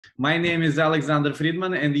My name is Alexander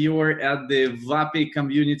Fridman, and you are at the WAPI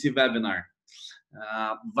community webinar.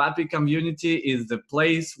 WAPI community is the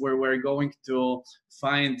place where we're going to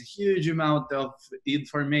find huge amount of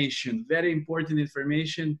information, very important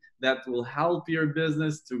information that will help your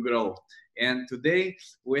business to grow. And today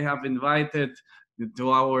we have invited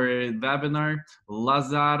to our webinar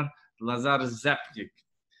Lazar Zepinic.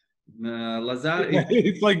 Lazar is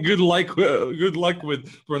it's like good luck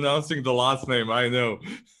with pronouncing the last name. I know.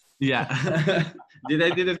 Yeah. Did I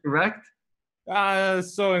did it correct?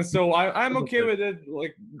 So and so. I'm okay with it.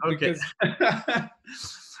 Like Okay. Because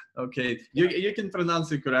okay. You can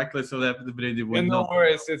pronounce it correctly so that everybody will know. no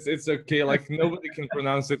worries. It's okay. Like nobody can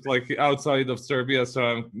pronounce it like outside of Serbia, so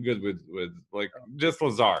I'm good with like just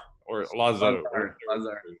Lazar or Lazar.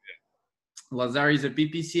 Lazar. Lazar is a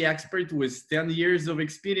PPC expert with 10 years of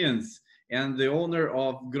experience and the owner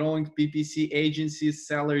of growing PPC agency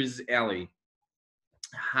Sellers Alley.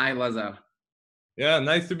 Hi, Lazar. Yeah,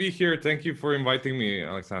 nice to be here. Thank you for inviting me,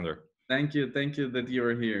 Alexander. Thank you that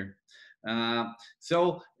you're here.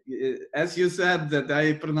 So, as you said that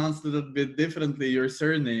I pronounced it a bit differently, your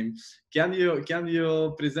surname. Can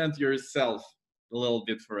you present yourself a little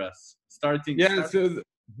bit for us? Starting. So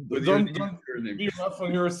don't be rough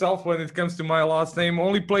on yourself when it comes to my last name.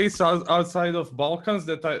 Only place outside of Balkans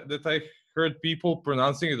that I heard people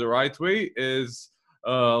pronouncing it the right way is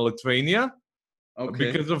Lithuania.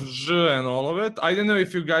 Okay. Because of J and all of it. I don't know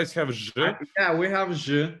if you guys have J. Yeah, we have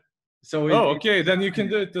J. So okay, then you can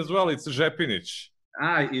do it as well. It's Zepinic.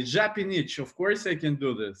 It's Zepinic. Of course I can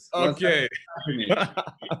do this. Okay. Did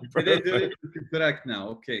I do it correct now?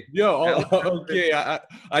 Okay. Okay.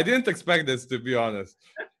 I didn't expect this, to be honest.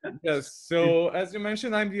 Yes. So as you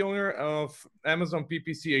mentioned, I'm the owner of Amazon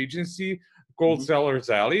PPC agency called Sellers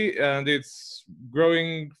Alley, and it's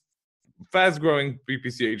fast-growing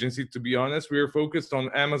PPC agency. To be honest, we are focused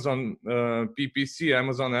on Amazon PPC,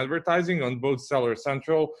 Amazon advertising on both Seller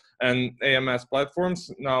Central and AMS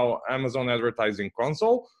platforms. Now, Amazon Advertising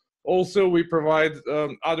Console. Also, we provide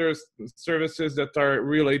other services that are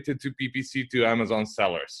related to PPC to Amazon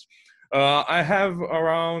sellers. I have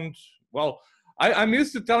around, well, I'm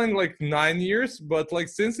used to telling like 9 years, but like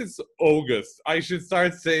since it's August, I should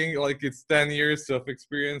start saying like it's 10 years of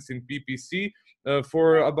experience in PPC.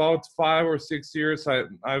 For about 5 or 6 years,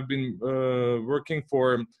 I've been working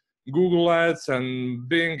for Google Ads and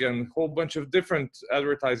Bing and a whole bunch of different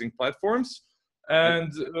advertising platforms.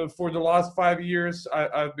 And for the last 5 years,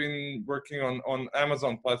 I've been working on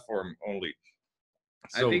Amazon platform only.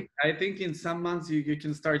 So, I think in some months you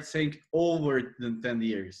can start saying over than 10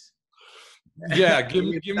 years. Yeah, give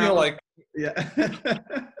me like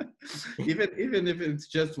even if it's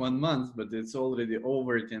just 1 month, but it's already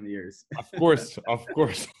over 10 years. Of course.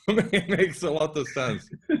 It makes a lot of sense.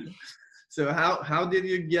 So how did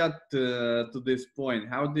you get to this point?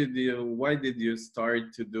 Why did you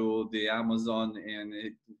start to do the Amazon, and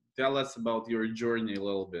tell us about your journey a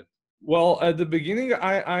little bit? Well, at the beginning,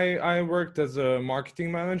 I worked as a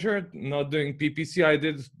marketing manager, not doing PPC. I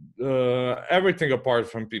did everything apart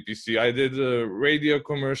from PPC. I did radio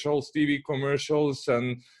commercials, TV commercials,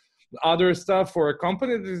 and other stuff for a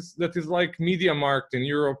company that is like MediaMarkt in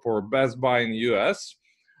Europe or Best Buy in the US.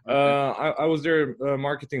 Okay. I was their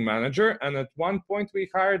marketing manager, and at one point we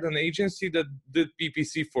hired an agency that did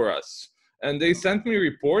PPC for us. And they sent me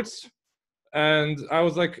reports, and I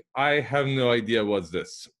was like, I have no idea what's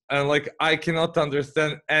this. And like, I cannot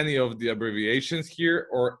understand any of the abbreviations here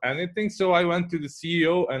or anything. So I went to the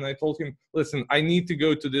CEO and I told him, listen, I need to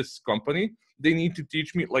go to this company. They need to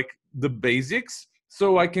teach me like the basics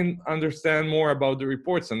so I can understand more about the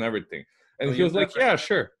reports and everything. And so he was like, yeah,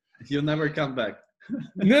 sure. You'll never come back.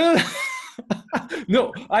 No.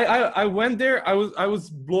 No, I went there. I was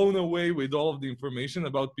blown away with all of the information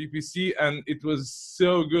about PPC, and it was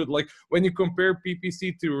so good. Like when you compare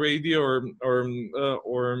PPC to radio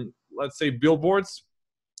or let's say billboards,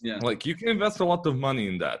 yeah, like you can invest a lot of money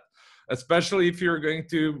in that, especially if you're going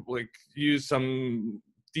to like use some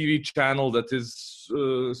TV channel that is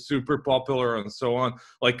super popular and so on.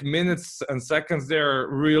 Like minutes and seconds, they're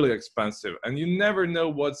really expensive, and you never know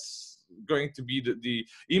what's going to be the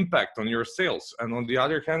impact on your sales. And on the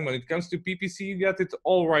other hand, when it comes to PPC, you get it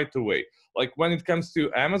all right away. Like when it comes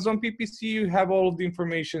to Amazon PPC, you have all of the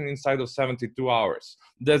information inside of 72 hours.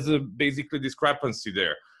 There's a basically discrepancy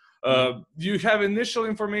there. You have initial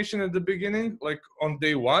information at the beginning, like on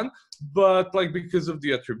day one, but like because of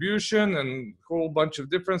the attribution and a whole bunch of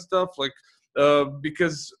different stuff, like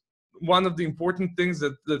because one of the important things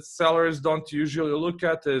that sellers don't usually look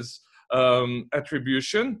at is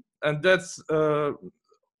attribution. And that's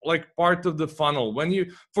like part of the funnel. When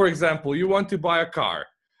you, for example, you want to buy a car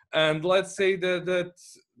and let's say that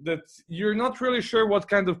you're not really sure what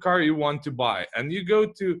kind of car you want to buy, and you go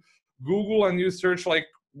to Google and you search like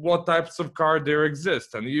what types of car there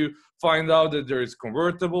exist, and you find out that there is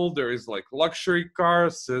convertible, there is like luxury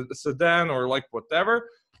cars, sedan, or like whatever,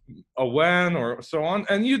 a van or so on,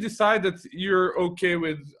 and you decide that you're okay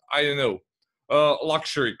with, I don't know,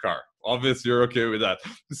 luxury car. Obviously you're okay with that.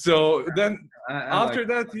 So then after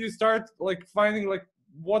that you start like finding like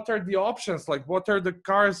what are the options, like what are the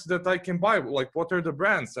cars that I can buy, like what are the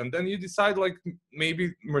brands, and then you decide like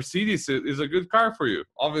maybe Mercedes is a good car for you.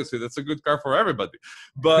 Obviously that's a good car for everybody,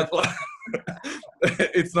 but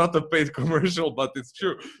it's not a paid commercial, but it's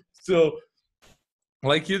true. So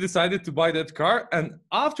like you decided to buy that car, and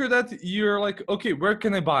after that you're like, okay, where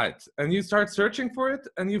can I buy it? And you start searching for it,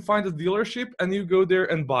 and you find a dealership and you go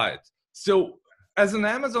there and buy it. So as an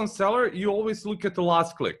Amazon seller, you always look at the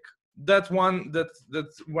last click, that one that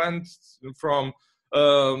went from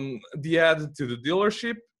the ad to the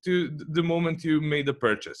dealership to the moment you made the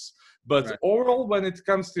purchase. But right. Overall, when it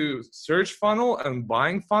comes to search funnel and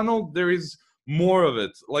buying funnel, there is more of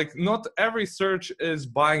it. Like not every search is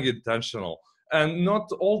buying intentional, and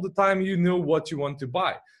not all the time you know what you want to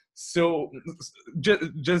buy. So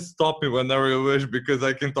just stop me whenever you wish, because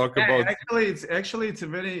I can talk about. Actually it's a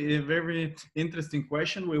very interesting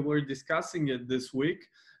question. We were discussing it this week.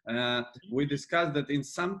 We discussed that in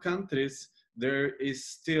some countries there is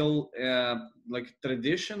still like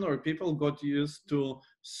tradition, or people got used to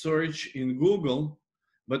search in Google.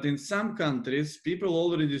 But in some countries, people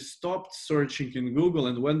already stopped searching in Google,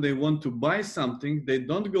 and when they want to buy something, they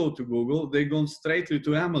don't go to Google, they go straightly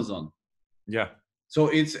to Amazon. Yeah. So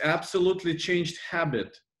it's absolutely changed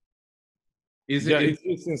habit.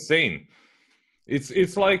 It's insane.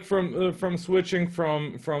 It's like from switching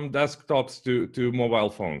from desktops to mobile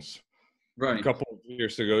phones. Right. A couple of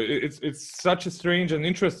years ago. It's such a strange and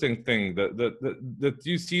interesting thing that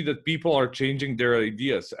you see that people are changing their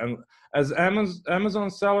ideas. And as Amazon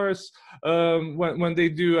sellers, when they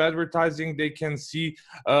do advertising, they can see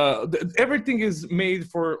everything is made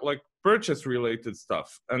for like purchase related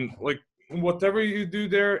stuff, and like whatever you do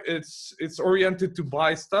there, it's oriented to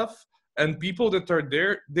buy stuff, and people that are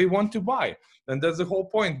there, they want to buy. And that's the whole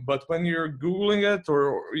point. But when you're Googling it,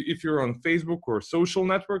 or if you're on Facebook or social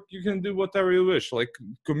network, you can do whatever you wish, like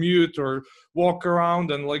commute or walk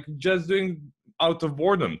around, and like just doing out of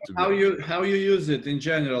boredom. How you use it in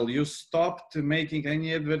general? You stopped making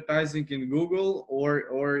any advertising in Google,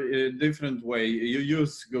 or a different way? You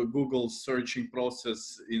use Google searching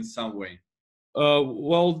process in some way?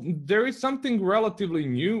 Well, there is something relatively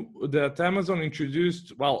new that Amazon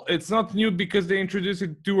introduced. Well, it's not new because they introduced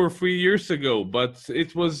it 2 or 3 years ago, but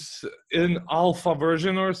it was in alpha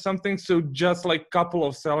version or something. So just like a couple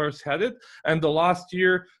of sellers had it. And the last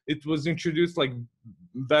year it was introduced like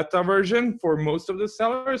beta version for most of the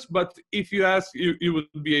sellers. But if you ask, you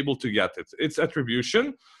would be able to get it. It's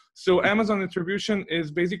attribution. So Amazon Attribution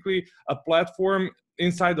is basically a platform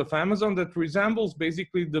inside of Amazon that resembles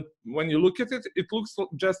basically when you look at it, it looks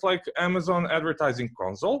just like Amazon advertising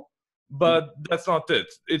console, but that's not it.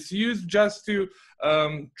 It's used just to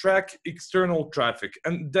track external traffic.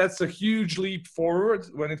 And that's a huge leap forward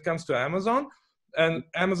when it comes to Amazon. And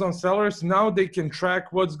Amazon sellers, now they can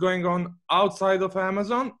track what's going on outside of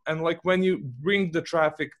Amazon, and like when you bring the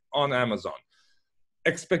traffic on Amazon.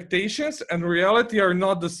 Expectations and reality are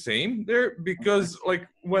not the same there, because like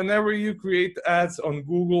whenever you create ads on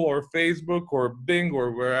Google or Facebook or Bing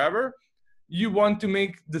or wherever, you want to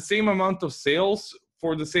make the same amount of sales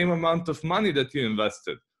for the same amount of money that you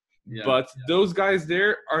invested. Yeah, but those guys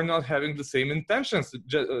there are not having the same intentions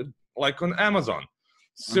like on Amazon.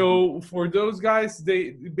 So for those guys,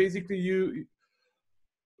 they basically you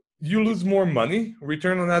lose more money.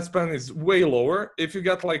 Return on ad spend is way lower. If you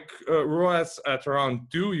get like ROAS at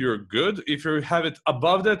around 2, you're good. If you have it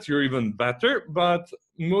above that, you're even better. But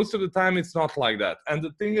most of the time, it's not like that. And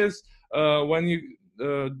the thing is, when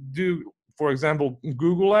you do, for example,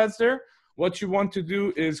 Google ads there, what you want to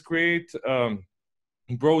do is create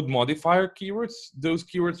broad modifier keywords. Those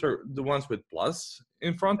keywords are the ones with plus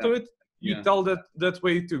in front of it. You tell that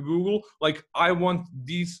way to Google, like, I want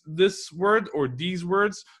this word or these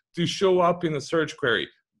words to show up in a search query.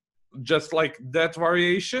 Just like that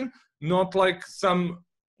variation, not like some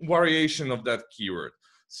variation of that keyword.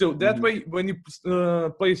 So that way, when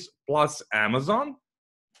you place plus Amazon,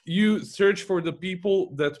 you search for the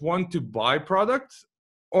people that want to buy products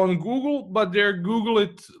on Google, but they're Google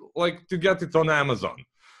it like to get it on Amazon.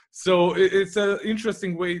 So it's an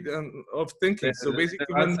interesting way of thinking. So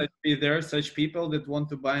basically, there are such people that want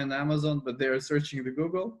to buy on Amazon, but they are searching the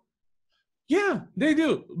Google. Yeah, they do,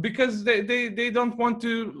 because they don't want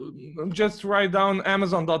to just write down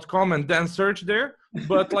Amazon.com and then search there.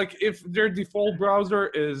 But like if their default browser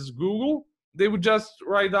is Google, they would just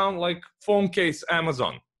write down like phone case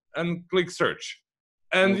Amazon and click search,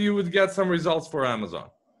 and you would get some results for Amazon.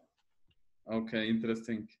 Okay,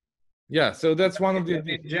 interesting. Yeah, so that's one of the...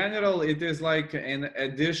 In general, it is like an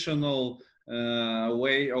additional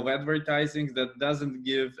way of advertising that doesn't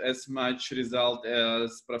give as much result as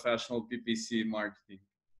professional PPC marketing.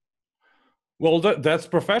 Well, that's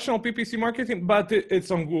professional PPC marketing, but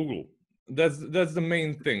it's on Google. That's the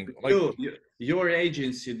main thing. Like your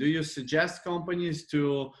agency, do you suggest companies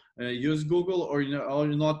to use Google or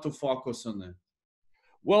not to focus on it?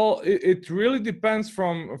 Well, it really depends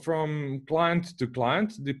from client to client,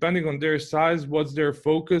 depending on their size, what's their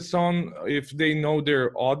focus on. If they know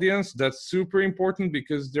their audience, that's super important,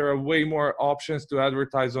 because there are way more options to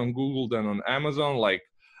advertise on Google than on Amazon. Like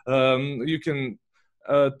you can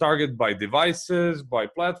target by devices, by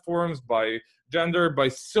platforms, by gender, by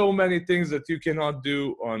so many things that you cannot do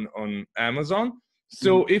on Amazon.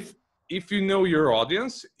 So if you know your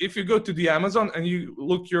audience, if you go to the Amazon and you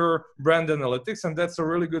look your brand analytics, and that's a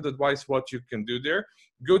really good advice what you can do there,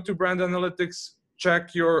 go to brand analytics,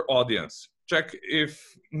 check your audience, check if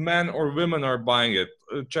men or women are buying it,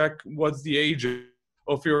 check what's the age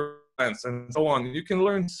of your clients, and so on. You can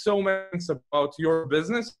learn so many things about your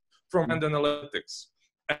business from brand analytics.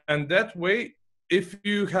 And that way, if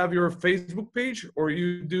you have your Facebook page or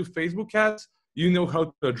you do Facebook ads, you know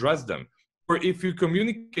how to address them. Or if you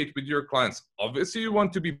communicate with your clients, obviously you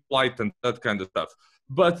want to be polite and that kind of stuff.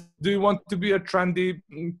 But do you want to be a trendy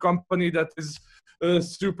company that is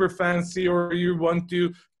super fancy, or you want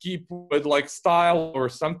to keep with like style or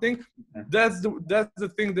something? That's the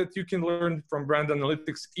thing that you can learn from brand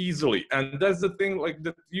analytics easily. And that's the thing like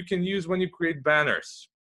that you can use when you create banners.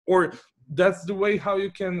 Or that's the way how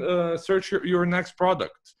you can search your next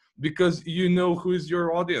product, because you know who is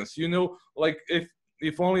your audience. You know, like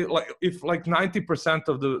if 90%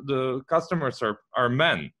 of the customers are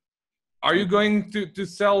men, are you going to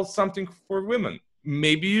sell something for women?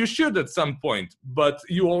 Maybe you should at some point, but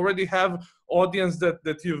you already have audience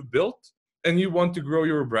that you've built, and you want to grow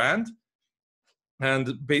your brand,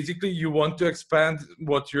 and basically you want to expand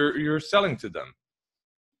what you're selling to them.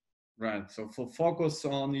 Right. So focus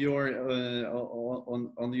on your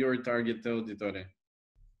on your target audience.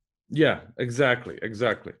 Yeah, exactly.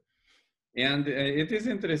 And it is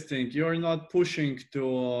interesting. You're not pushing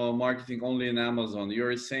to marketing only in Amazon.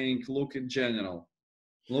 You're saying, look in general.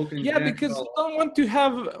 Look in general. Because you don't want to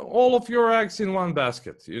have all of your eggs in one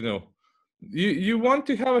basket. You know, you want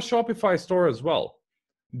to have a Shopify store as well.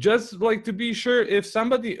 Just like to be sure, if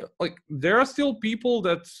somebody, like, there are still people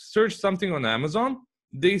that search something on Amazon,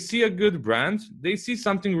 they see a good brand, they see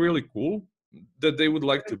something really cool that they would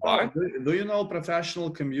like to buy. Do you know professional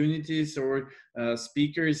communities or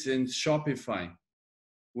speakers in Shopify?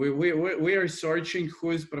 We are searching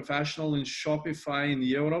who is professional in Shopify in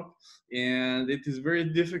Europe, and it is very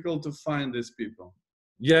difficult to find these people.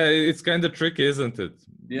 Yeah, it's kind of tricky, isn't it?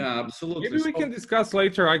 Yeah, absolutely. Maybe we can discuss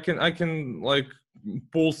later. I can like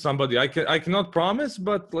pull somebody. I cannot promise,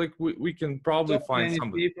 but like we can probably find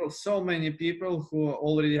somebody. So many people who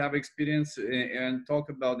already have experience and talk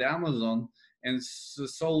about Amazon, and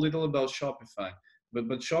so little about Shopify. But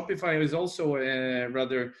Shopify is also a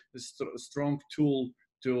rather strong tool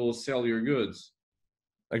to sell your goods.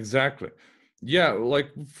 Exactly. Yeah,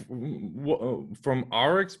 like from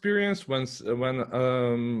our experience, when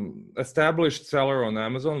established seller on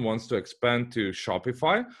Amazon wants to expand to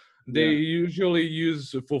Shopify, they usually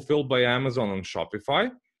use Fulfilled by Amazon on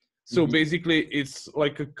Shopify. So basically, it's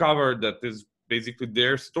like a cover that is basically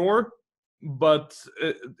their store, but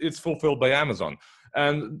it's fulfilled by Amazon.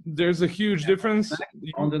 And there's a huge difference.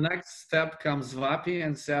 On the next step comes WAPI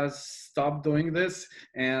and says, stop doing this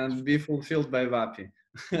and be fulfilled by WAPI.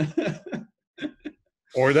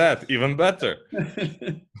 Or that, even better.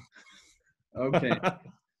 Okay.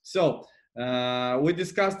 So we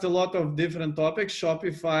discussed a lot of different topics,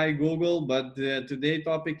 Shopify, Google, but today's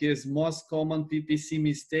topic is most common PPC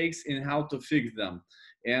mistakes and how to fix them.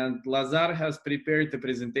 And Lazar has prepared a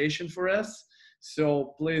presentation for us.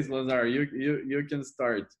 So please, Lazar, you can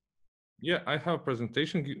start. Yeah, I have a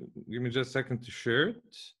presentation. Give me just a second to share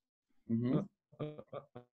it.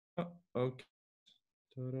 Okay.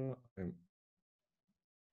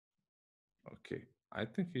 Okay, I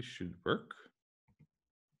think it should work.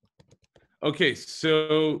 Okay,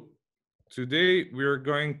 so today we're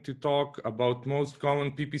going to talk about most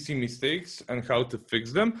common PPC mistakes and how to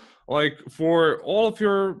fix them. Like for all of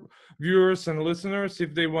your viewers and listeners,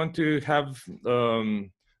 if they want to have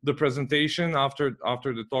the presentation after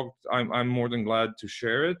the talk, I'm more than glad to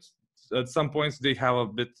share it. At some points they have a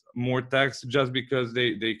bit more text just because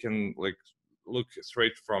they can like look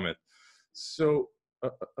straight from it. So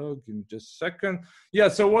give me just a second. Yeah,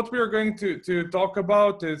 so what we're going to talk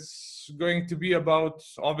about is going to be about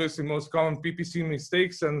obviously most common PPC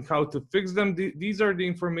mistakes and how to fix them. These are the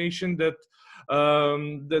information that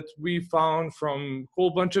that we found from a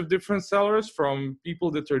whole bunch of different sellers, from people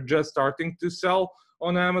that are just starting to sell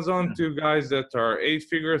on Amazon to guys that are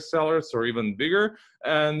 8-figure sellers or even bigger.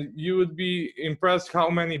 And you would be impressed how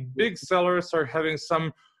many big sellers are having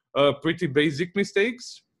some pretty basic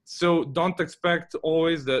mistakes. So don't expect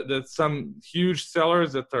always that some huge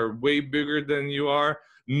sellers that are way bigger than you are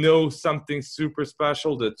know something super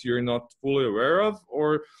special that you're not fully aware of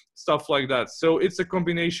or stuff like that. So it's a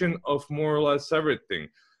combination of more or less everything.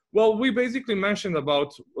 Well, we basically mentioned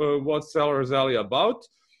about what Seller is Ali about.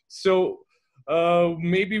 So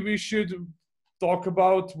maybe we should talk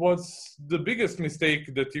about what's the biggest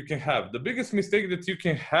mistake that you can have. The biggest mistake that you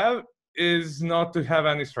can have is not to have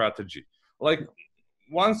any strategy. Like,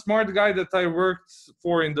 one smart guy that I worked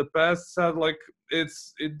for in the past said, like,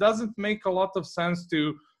 it doesn't make a lot of sense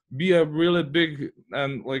to be a really big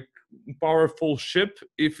and like powerful ship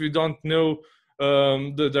if you don't know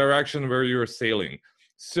the direction where you're sailing.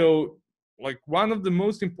 So like one of the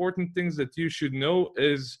most important things that you should know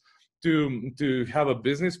is to have a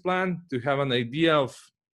business plan, to have an idea of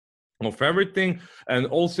everything, and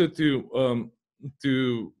also to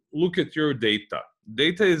look at your data.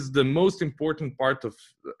 Data is the most important part of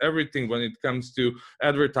everything when it comes to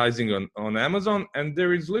advertising on Amazon. And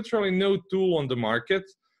there is literally no tool on the market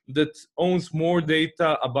that owns more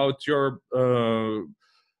data about your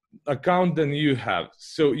account than you have.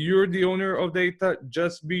 So you're the owner of data.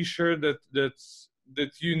 Just be sure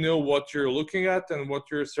that you know what you're looking at and what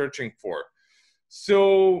you're searching for.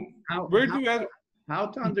 So how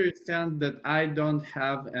to understand that I don't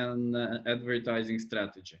have an advertising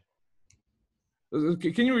strategy?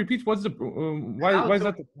 Can you repeat what's the why is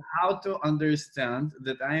that? How to understand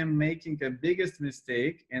that I am making a biggest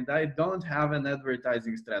mistake and I don't have an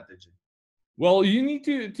advertising strategy? Well, you need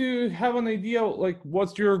to have an idea, like,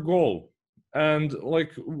 what's your goal and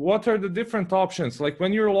like what are the different options. Like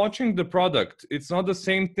when you're launching the product, it's not the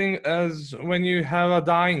same thing as when you have a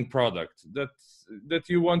dying product that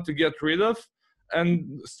you want to get rid of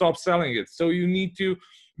and stop selling it. So you need to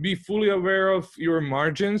be fully aware of your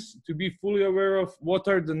margins, to be fully aware of what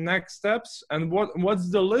are the next steps and what's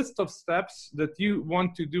the list of steps that you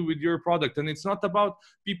want to do with your product. And it's not about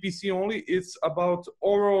PPC only, it's about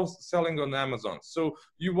overall selling on Amazon. So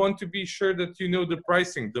you want to be sure that you know the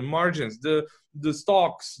pricing, the margins, the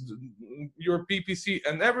stocks, your PPC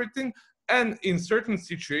and everything. And in certain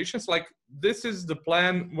situations, like this is the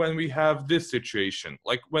plan when we have this situation,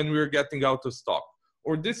 like when we're getting out of stock,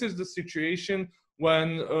 or this is the situation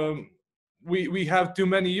when we have too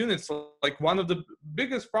many units. Like one of the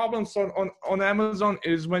biggest problems on Amazon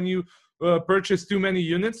is when you purchase too many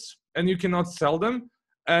units and you cannot sell them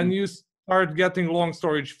and you start getting long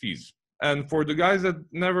storage fees. And for the guys that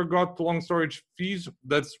never got long storage fees,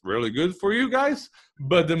 that's really good for you guys.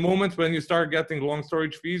 But the moment when you start getting long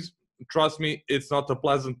storage fees, trust me, it's not a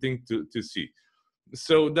pleasant thing to see.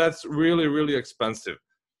 So that's really, really expensive,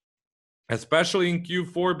 especially in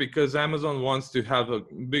Q4, because Amazon wants to have a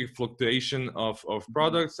big fluctuation of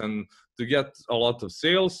products and to get a lot of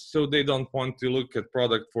sales. So they don't want to look at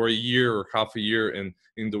product for a year or half a year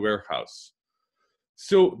in the warehouse.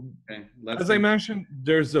 So as I mentioned,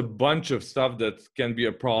 there's a bunch of stuff that can be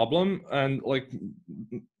a problem, and like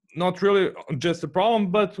not really just a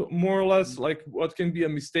problem, but more or less like what can be a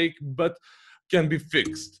mistake, but can be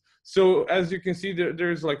fixed. So as you can see,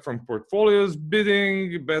 there's like from portfolios,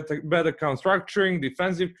 bidding, bad account structuring,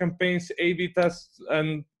 defensive campaigns, A/B tests,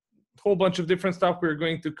 and a whole bunch of different stuff. We're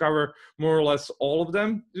going to cover more or less all of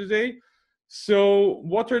them today. So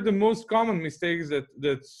what are the most common mistakes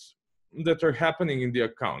that are happening in the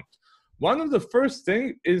account? One of the first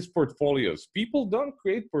thing is portfolios. People don't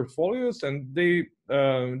create portfolios and they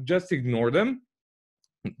just ignore them.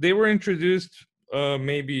 They were introduced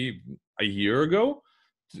maybe a year ago.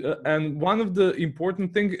 And one of the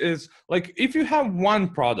important things is, like, if you have one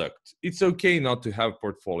product, it's okay not to have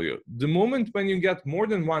portfolio. The moment when you get more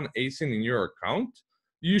than one ASIN in your account,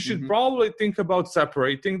 you should probably think about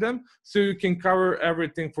separating them so you can cover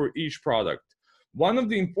everything for each product. One of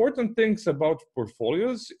the important things about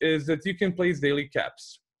portfolios is that you can place daily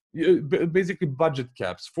caps, basically budget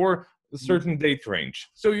caps for a certain date range.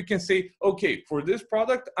 So you can say, okay, for this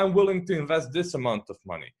product, I'm willing to invest this amount of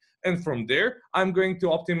money. And from there, I'm going to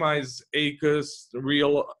optimize ACUS,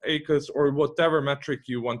 real ACUS, or whatever metric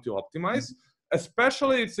you want to optimize.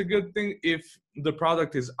 Especially, it's a good thing if the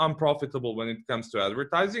product is unprofitable when it comes to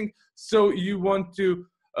advertising. So you want to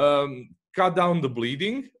cut down the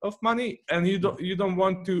bleeding of money, and you don't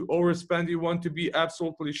want to overspend. You want to be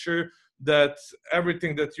absolutely sure that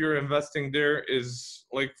everything that you're investing there is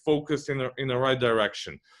like focused in the right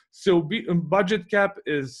direction. So budget cap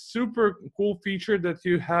is super cool feature that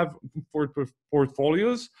you have for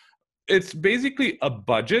portfolios. It's basically a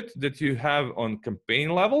budget that you have on campaign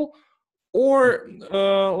level, or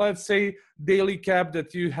let's say daily cap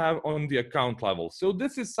that you have on the account level. So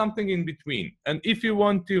this is something in between. And if you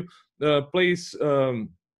want to place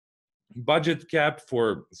budget cap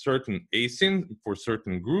for certain ASIN, for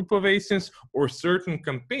certain group of ASINs, or certain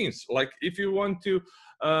campaigns, like if you want to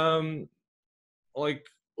like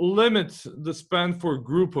limit the spend for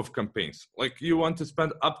group of campaigns, like you want to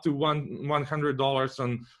spend up to $100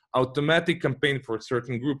 on automatic campaign for a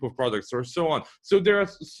certain group of products, or so on. So there are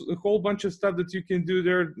a whole bunch of stuff that you can do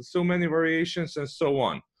there, so many variations and so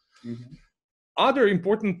on. Other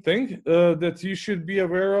important thing that you should be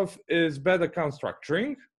aware of is bad account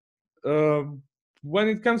structuring. When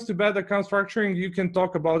it comes to bad account structuring, you can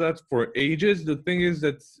talk about that for ages. The thing is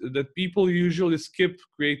that people usually skip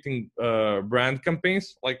creating brand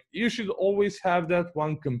campaigns. Like, you should always have that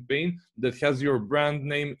one campaign that has your brand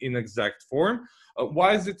name in exact form.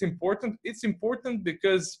 Why is it important? It's important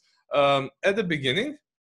because at the beginning,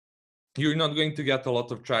 you're not going to get a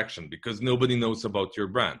lot of traction because nobody knows about your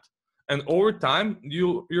brand. And over time,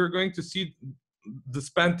 you're going to see the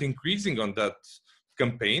spend increasing on that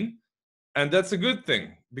campaign. And that's a good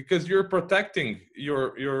thing, because you're protecting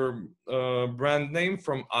your brand name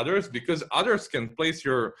from others, because others can place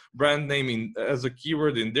your brand name as a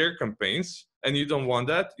keyword in their campaigns, and you don't want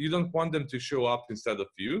that. You don't want them to show up instead of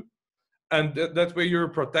you. And that way you're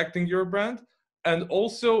protecting your brand. And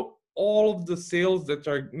also, all of the sales that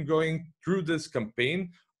are going through this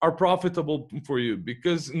campaign are profitable for you,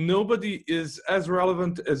 because nobody is as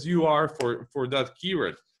relevant as you are for that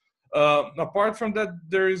keyword. Apart from that,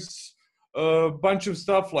 there's a bunch of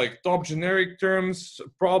stuff like top generic terms,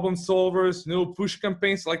 problem solvers, no push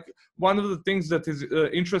campaigns. Like, one of the things that is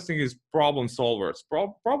interesting is problem solvers.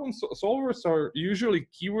 Problem solvers are usually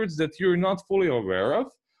keywords that you're not fully aware of.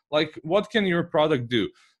 Like, what can your product do?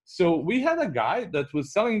 So we had a guy that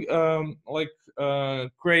was selling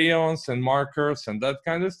crayons and markers and that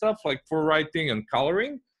kind of stuff, like for writing and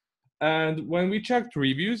coloring. And when we checked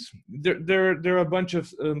reviews, there are a bunch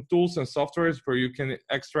of tools and softwares where you can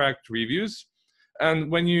extract reviews. And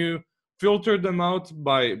when you filter them out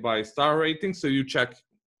by star ratings, so you check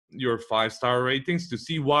your 5-star ratings to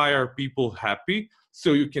see why are people happy,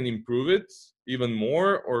 so you can improve it even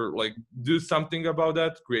more, or like do something about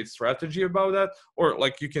that, create strategy about that, or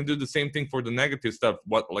like you can do the same thing for the negative stuff,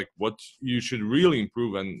 what you should really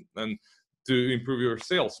improve and to improve your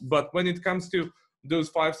sales. But when it comes to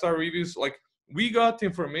those 5-star reviews, like, we got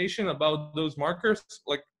information about those markers.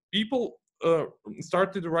 Like, people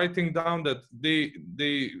started writing down that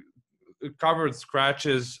they covered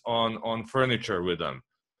scratches on furniture with them,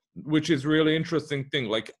 which is really interesting thing.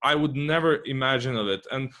 Like, I would never imagine of it.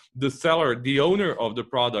 And the seller, the owner of the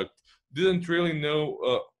product, didn't really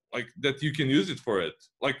know like that you can use it for it.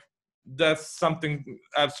 Like, that's something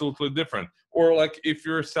absolutely different. Or like, if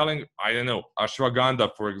you're selling, I don't know, ashwagandha,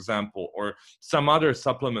 for example, or some other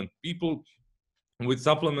supplement, people with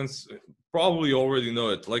supplements probably already know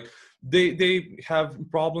it. Like, they have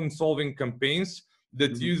problem solving campaigns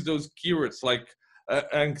that use those keywords, like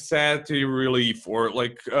anxiety relief, or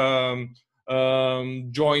like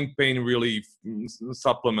joint pain relief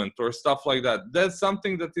supplement, or stuff like that. That's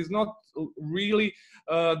something that is not really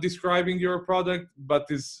describing your product, but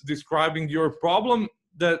is describing your problem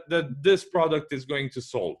that this product is going to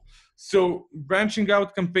solve. So branching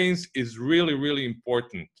out campaigns is really, really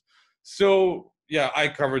important. So yeah, I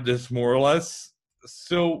covered this more or less.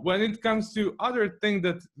 So when it comes to other thing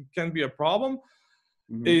that can be a problem,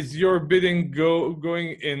 is your bidding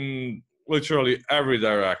going in literally every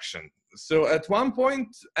direction. So at one point,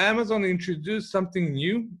 Amazon introduced something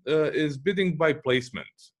new, is bidding by placement.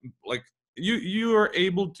 Like, you are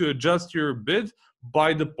able to adjust your bid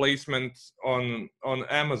by the placement on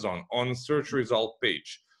Amazon on search result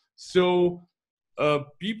page. So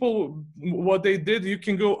people, what they did, you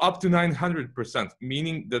can go up to 900%,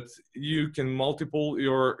 meaning that you can multiple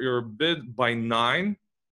your bid by 9.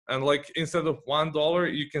 And like, instead of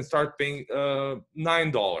 $1, you can start paying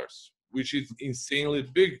 $9, which is insanely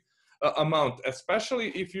big amount, especially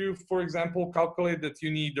if you, for example, calculate that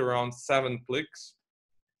you need around 7 clicks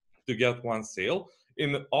to get one sale.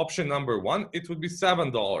 in option number 1, it would be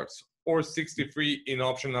 $7, or 63 in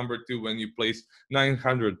option number 2 when you place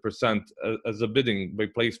 900% as a bidding by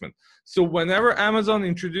placement. So whenever Amazon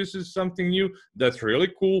introduces something new, that's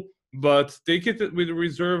really cool, but take it with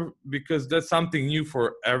reserve, because that's something new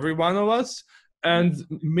for every one of us. And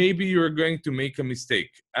maybe you're going to make a mistake,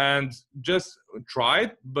 and just try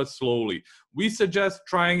it, but slowly. We suggest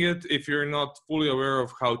trying it if you're not fully aware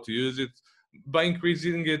of how to use it, by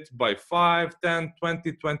increasing it by 5, 10,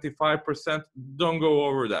 20, 25%. Don't go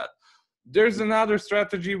over that. There's another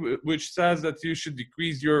strategy which says that you should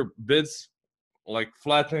decrease your bids, like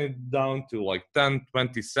flatten it down to like 10,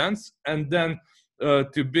 20 cents, and then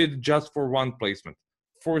to bid just for one placement.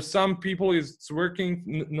 For some people it's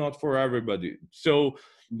working, not for everybody. So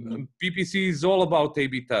PPC is all about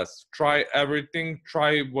A/B tests. Try everything,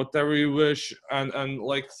 try whatever you wish, and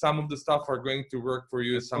like some of the stuff are going to work for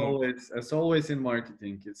you. It's always in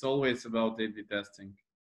marketing. It's always about A/B testing.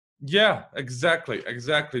 Yeah, exactly.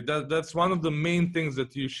 That's one of the main things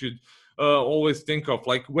that you should always think of.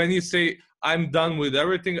 Like when you say, I'm done with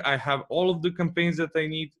everything, I have all of the campaigns that I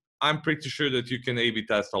need, I'm pretty sure that you can A/B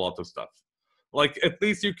test a lot of stuff. Like at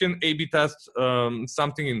least you can A/B test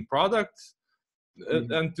something in product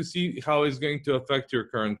and to see how it's going to affect your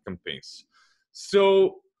current campaigns.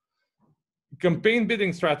 So campaign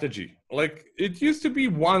bidding strategy, like it used to be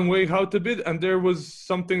one way how to bid, and there was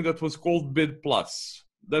something that was called Bid Plus.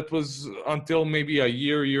 That was until maybe a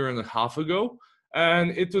year and a half ago.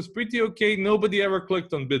 And it was pretty okay. Nobody ever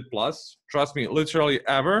clicked on Bid Plus. Trust me, literally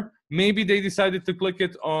ever. Maybe they decided to click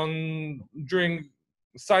it on during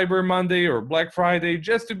Cyber Monday or Black Friday,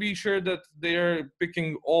 just to be sure that they're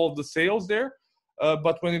picking all of the sales there.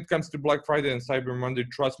 But when it comes to Black Friday and Cyber Monday,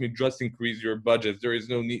 trust me, just increase your budgets. There is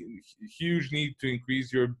no huge need to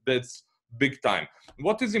increase your bids big time.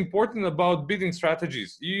 What is important about bidding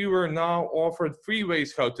strategies? You are now offered 3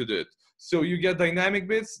 ways how to do it. So you get dynamic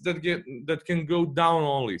bids that can go down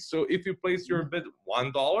only. So if you place your bid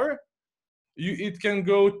 $1, it can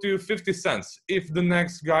go to 50 cents. If the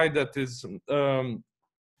next guy that is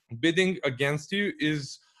bidding against you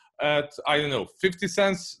is at, I don't know, 50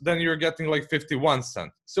 cents, then you're getting like 51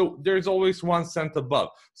 cents. So there's always 1 cent above.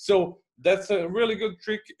 So that's a really good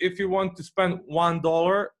trick. If you want to spend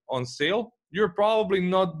 $1 on sale, you're probably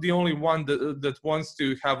not the only one that wants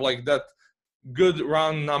to have like that good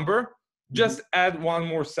round number. Just add 1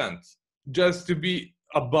 more cent, just to be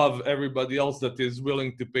above everybody else that is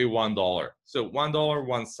willing to pay $1. So $1,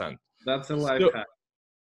 1 cent. That's a life hack.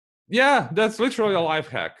 Yeah, that's literally a life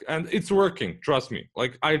hack, and it's working. Trust me.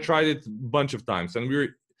 Like I tried it a bunch of times, and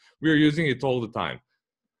we're using it all the time.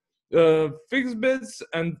 Fixed bids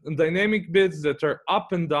and dynamic bids that are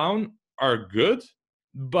up and down are good,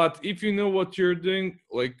 but if you know what you're doing,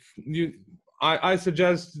 like I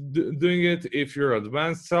suggest doing it if you're an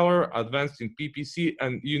advanced seller, advanced in PPC,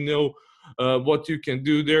 and you know what you can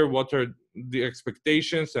do there, what are the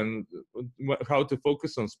expectations, and how to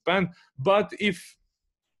focus on spend. But if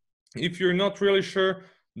you're not really sure,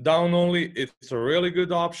 down only, it's a really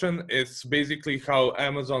good option. It's basically how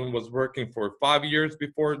Amazon was working for 5 years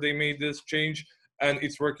before they made this change, and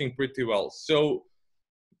it's working pretty well. So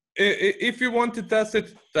if you want to test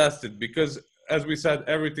it, because as we said,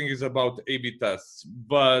 everything is about A/B tests,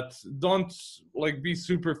 but don't like be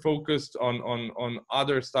super focused on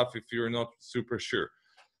other stuff if you're not super sure.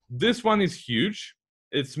 This one is huge.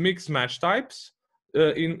 It's mixed match types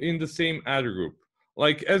in the same ad group.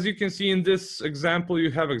 Like, as you can see in this example,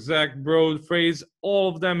 you have exact, broad, phrase, all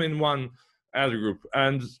of them in one ad group.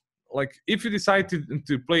 And like, if you decide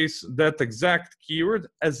to place that exact keyword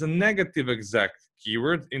as a negative exact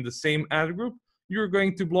keyword in the same ad group, you're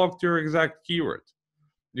going to block your exact keyword,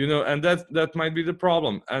 you know, and that might be the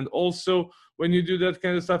problem. And also, when you do that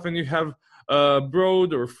kind of stuff and you have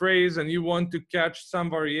broad or phrase and you want to catch some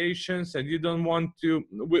variations and you don't want to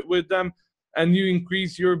with them, and you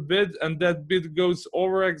increase your bid and that bid goes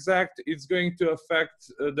over exact, it's going to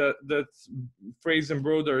affect that phrase and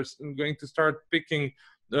broad are going to start picking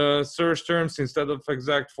search terms instead of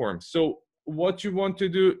exact forms. So what you want to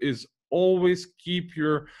do is always keep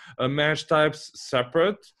your match types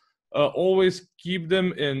separate. Always keep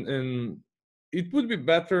them in. It would be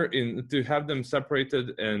better to have them separated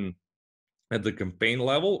at the campaign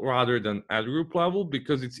level rather than ad group level,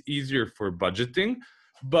 because it's easier for budgeting.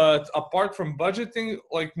 But apart from budgeting,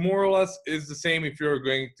 like more or less is the same if you're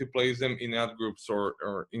going to place them in ad groups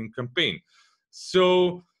or in campaign.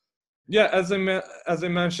 So yeah, as I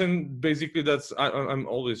mentioned, basically that's I'm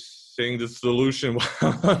always saying the solution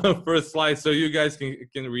first slide, so you guys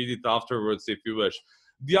can read it afterwards if you wish.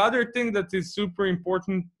 The other thing that is super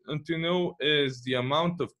important to know is the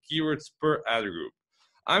amount of keywords per ad group.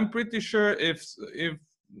 I'm pretty sure if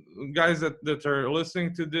guys that are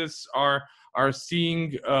listening to this are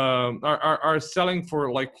seeing are selling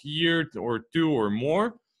for like year or two or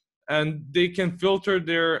more, and they can filter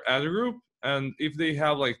their ad group, and if they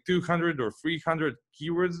have like 200 or 300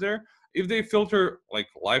 keywords there, if they filter like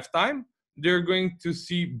lifetime, they're going to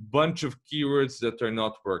see bunch of keywords that are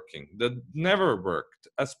not working, that never worked.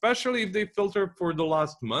 Especially if they filter for the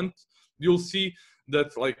last month, you'll see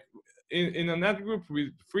that like in an ad group with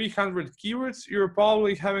 300 keywords, you're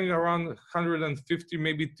probably having around 150,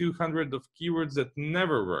 maybe 200 of keywords that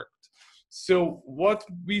never worked. So what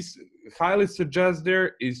we highly suggest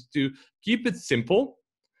there is to keep it simple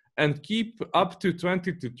and keep up to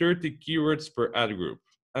 20 to 30 keywords per ad group.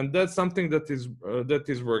 And that's something that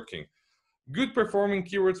is working. Good performing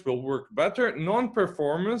keywords will work better.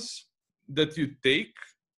 Non-performance that you take,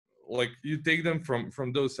 like you take them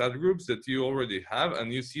from those ad groups that you already have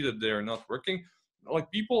and you see that they are not working. Like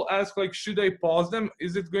people ask, like, should I pause them?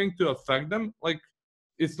 Is it going to affect them? Like,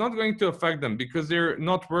 it's not going to affect them because they're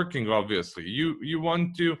not working, obviously. You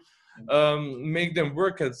want to make them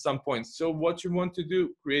work at some point. So what you want to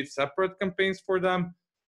do, create separate campaigns for them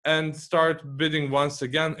and start bidding once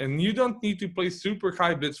again. And you don't need to place super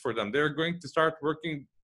high bids for them. They're going to start working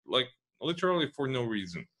like literally for no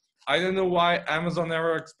reason. I don't know why Amazon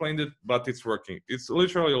never explained it, but it's working. It's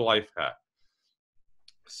literally a life hack.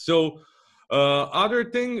 So other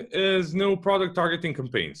thing is no product targeting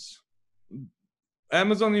campaigns.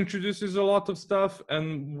 Amazon introduces a lot of stuff,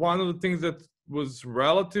 and one of the things that was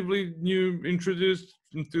relatively new introduced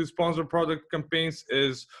to sponsor product campaigns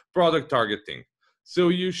is product targeting. So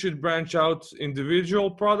you should branch out individual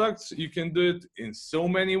products. You can do it in so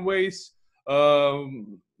many ways.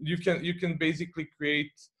 You can basically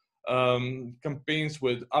create campaigns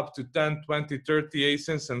with up to 10, 20, 30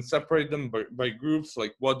 ASINs and separate them by groups,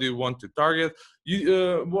 like what do you want to target.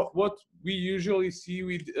 What we usually see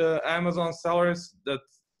with Amazon sellers, that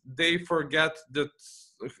they forget that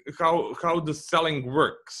how the selling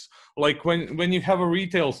works. Like when you have a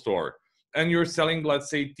retail store and you're selling,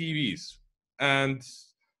 let's say, TVs, and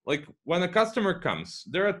like when a customer comes,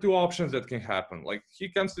 there are two options that can happen. Like he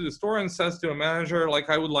comes to the store and says to a manager,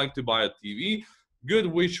 like, I would like to buy a TV. Good,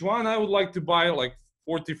 which one? I would like to buy like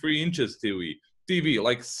 43 inches TV,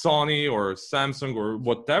 like Sony or Samsung or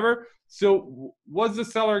whatever. So what's the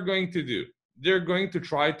seller going to do? They're going to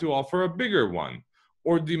try to offer a bigger one,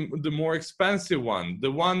 or the more expensive one,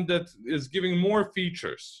 the one that is giving more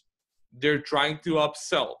features. They're trying to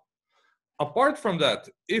upsell. Apart from that,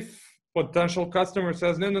 if potential customer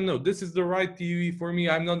says, no, this is the right TV for me,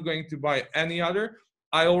 I'm not going to buy any other,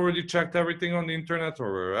 I already checked everything on the internet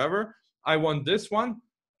or wherever, I want this one,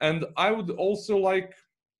 and I would also like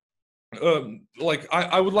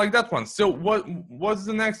I would like that one. So what's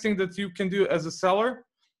the next thing that you can do as a seller?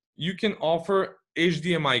 You can offer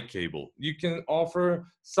HDMI cable. You can offer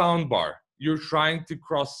soundbar. You're trying to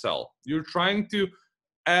cross-sell. You're trying to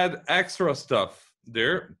add extra stuff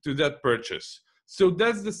there to that purchase. So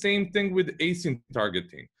that's the same thing with ASIN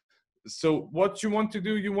targeting. So what you want to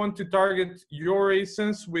do, you want to target your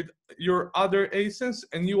ASINs with your other ASINs,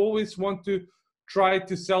 and you always want to try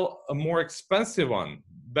to sell a more expensive one,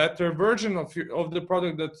 better version of the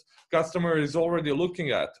product that customer is already looking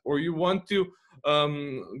at, or you want to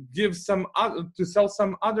sell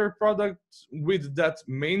some other product with that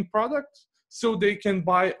main product, so they can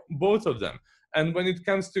buy both of them. And when it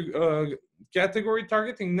comes to category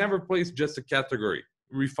targeting, never place just a category.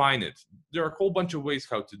 Refine it. There are a whole bunch of ways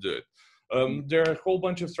how to do it. There are a whole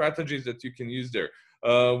bunch of strategies that you can use there.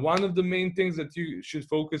 One of the main things that you should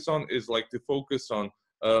focus on is like to focus on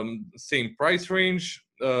same price range,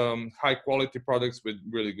 high quality products with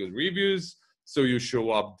really good reviews. So you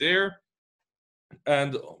show up there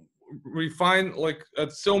and refine like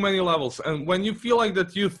at so many levels. And when you feel like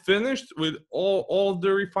that you've finished with all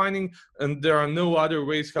the refining and there are no other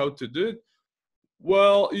ways how to do it,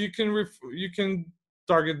 well, you can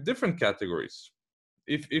target different categories.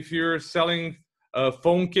 If you're selling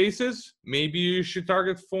phone cases, maybe you should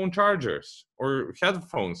target phone chargers or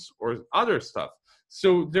headphones or other stuff.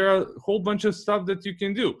 So there are a whole bunch of stuff that you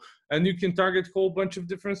can do, and you can target a whole bunch of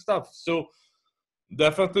different stuff. So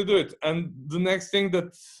definitely do it. And the next thing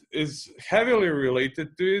that is heavily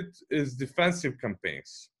related to it is defensive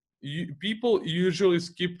campaigns. People usually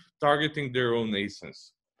skip targeting their own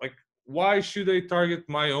ASINs. Like, why should I target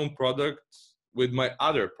my own product with my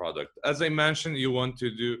other product? As I mentioned, you want to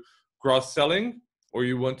do cross-selling or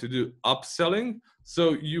you want to do upselling.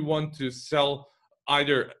 So you want to sell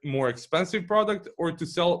either more expensive product or to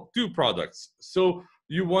sell two products. So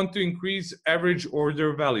you want to increase average order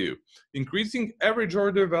value. Increasing average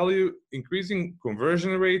order value, increasing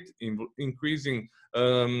conversion rate, increasing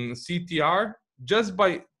CTR, just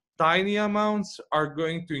by tiny amounts are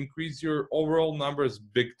going to increase your overall numbers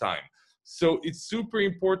big time. So it's super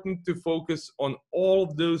important to focus on all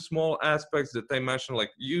of those small aspects that I mentioned,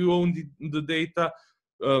 like you own the data,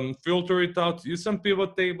 filter it out, use some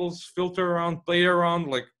pivot tables, filter around, play around,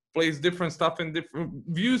 like place different stuff and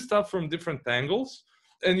view stuff from different angles,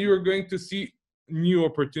 and you're going to see new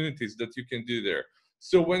opportunities that you can do there.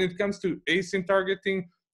 So when it comes to ASIN targeting,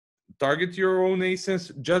 target your own ASINs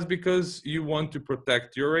just because you want to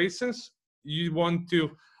protect your ASINs. You want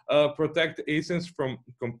to protect ASINs from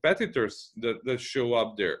competitors that show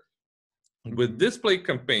up there. With display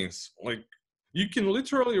campaigns, like you can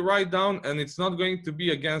literally write down, and it's not going to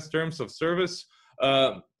be against terms of service.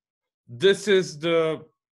 This is the,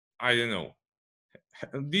 I don't know,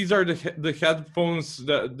 these are the headphones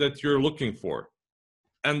that you're looking for.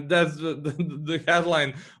 And that's the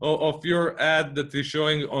headline of your ad that is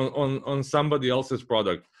showing on somebody else's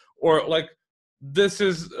product. Or like, this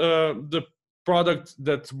is the product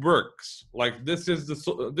that works. Like this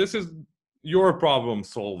is your problem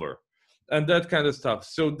solver, and that kind of stuff.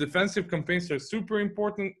 So defensive campaigns are super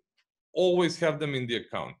important. Always have them in the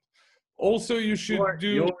account. Also, you should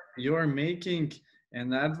you're making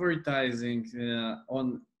an advertising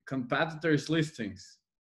on competitors' listings.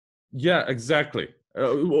 Yeah, exactly.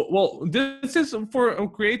 Well, this is for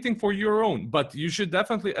creating for your own, but you should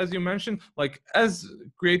definitely, as you mentioned, like as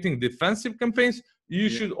creating defensive campaigns, you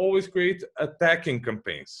should always create attacking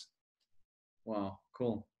campaigns. Wow,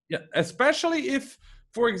 cool. Yeah, especially if,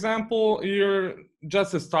 for example, you're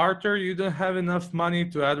just a starter, you don't have enough money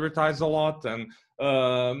to advertise a lot, and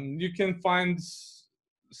you can find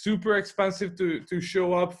super expensive to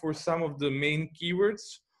show up for some of the main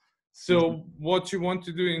keywords. So what you want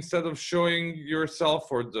to do, instead of showing yourself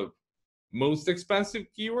for the most expensive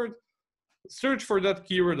keyword, search for that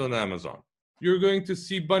keyword on Amazon. You're going to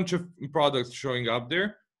see a bunch of products showing up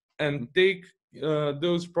there, and take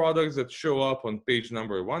those products that show up on page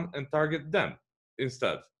number 1 and target them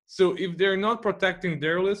instead. So if they're not protecting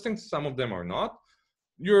their listings, some of them are not,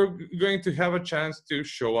 you're going to have a chance to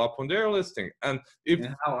show up on their listing. And if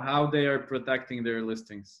how they are protecting their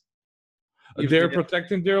listings? They're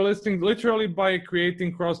protecting their listing literally by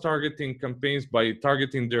creating cross-targeting campaigns, by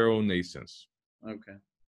targeting their own ASINs. Okay.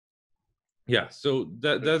 Yeah, so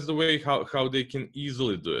that's the way how they can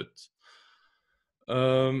easily do it.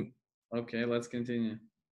 Okay, let's continue.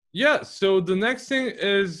 Yeah, so the next thing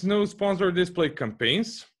is no sponsored display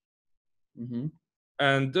campaigns.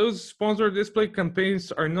 And those sponsored display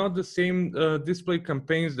campaigns are not the same display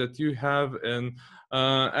campaigns that you have in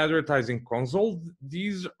advertising console.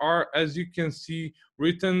 These are, as you can see,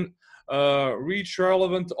 written reach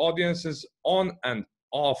relevant audiences on and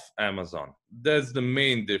off Amazon. That's the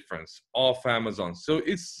main difference, off Amazon. So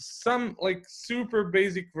it's some like super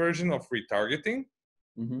basic version of retargeting.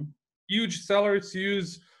 Huge sellers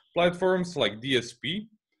use platforms like DSP.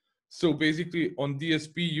 So basically on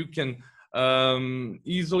DSP, you can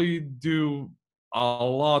easily do a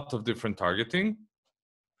lot of different targeting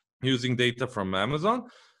using data from Amazon.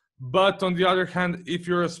 But on the other hand, if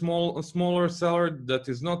you're a smaller seller that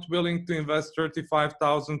is not willing to invest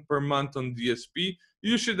 $35,000 per month on DSP,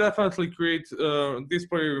 you should definitely create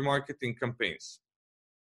display remarketing campaigns.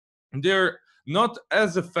 They're not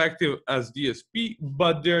as effective as DSP,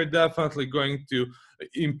 but they're definitely going to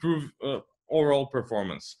improve overall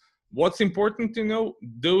performance. What's important to know,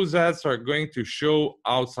 those ads are going to show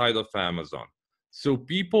outside of Amazon. So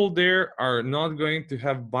people there are not going to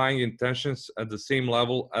have buying intentions at the same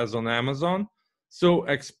level as on Amazon. So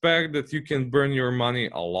expect that you can burn your money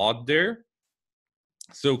a lot there.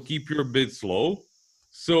 So keep your bids low,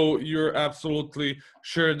 so you're absolutely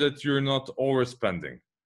sure that you're not overspending.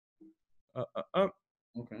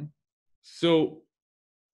 Okay. So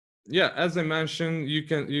yeah, as I mentioned,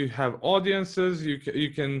 you have audiences. You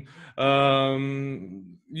can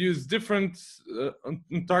use different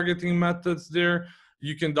targeting methods there.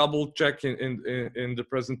 You can double check in the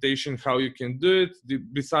presentation how you can do it.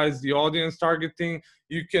 Besides the audience targeting,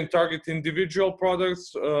 you can target individual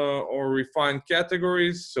products or refine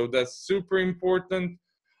categories. So that's super important.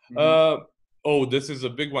 Oh, this is a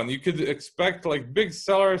big one. You could expect like big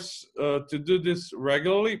sellers to do this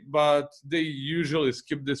regularly, but they usually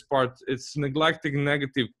skip this part. It's neglecting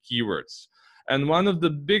negative keywords. And one of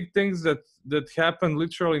the big things that happened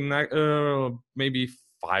literally maybe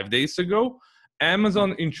 5 days ago,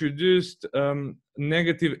 Amazon introduced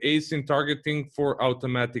negative ASIN targeting for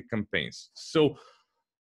automatic campaigns. So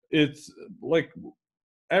it's like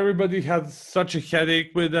everybody had such a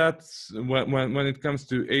headache with that. When it comes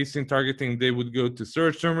to async targeting, they would go to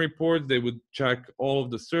search term reports, they would check all of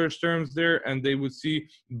the search terms there, and they would see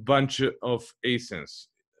a bunch of asyncs.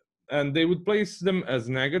 And they would place them as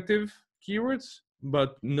negative keywords,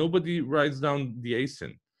 but nobody writes down the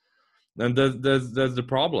async. And that's the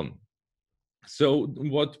problem. So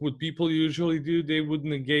what would people usually do? They would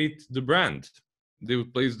negate the brand. They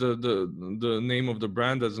would place the name of the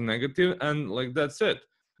brand as a negative, and like that's it.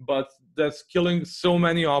 But that's killing so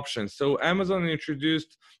many options. So Amazon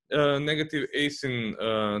introduced negative async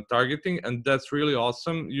targeting, and that's really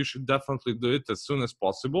awesome. You should definitely do it as soon as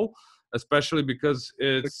possible, especially because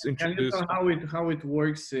it's Can you introduced. tell how it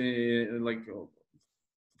works? Like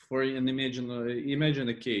for an imagine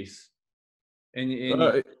a case. Any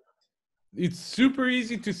It's super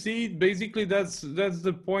easy to see. Basically, that's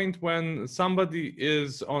the point when somebody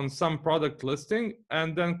is on some product listing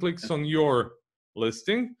and then clicks on your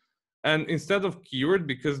listing, and instead of keyword,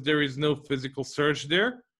 because there is no physical search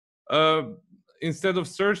there, instead of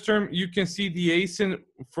search term, you can see the ASIN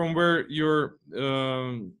from where your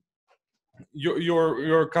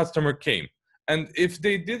customer came. And if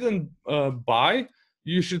they didn't buy,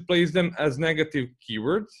 you should place them as negative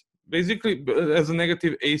keywords, basically as a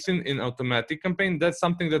negative ASIN in automatic campaign. That's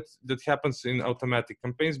something that happens in automatic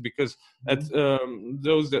campaigns, because at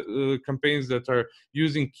those campaigns that are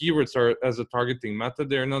using keywords are as a targeting method,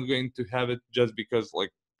 they're not going to have it just because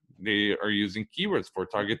like they are using keywords for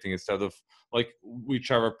targeting instead of like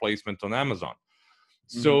whichever placement on Amazon.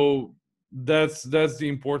 So that's the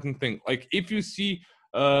important thing. Like if you see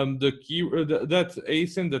the keyword that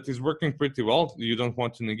ASIN that is working pretty well, you don't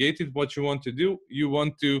want to negate it. What you want to do, you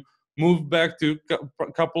want to move back to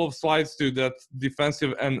a couple of slides to that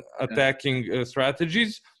defensive and attacking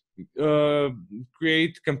strategies.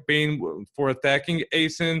 Create campaign for attacking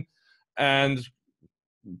ASIN and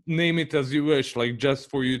name it as you wish, like just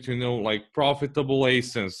for you to know, like profitable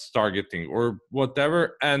ASINs targeting or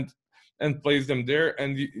whatever, and place them there,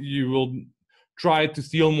 and you will try to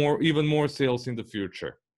steal even more sales in the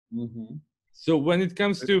future. So when it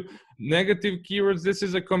comes to negative keywords, this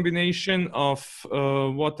is a combination of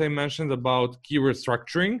what I mentioned about keyword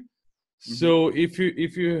structuring. So if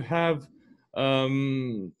you have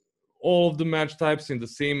all of the match types in the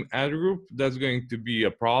same ad group, that's going to be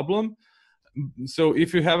a problem. So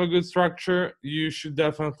if you have a good structure, you should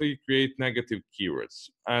definitely create negative keywords,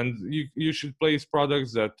 and you should place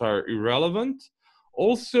products that are irrelevant.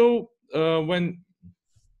 Also,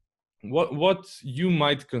 what you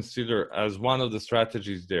might consider as one of the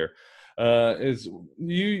strategies there is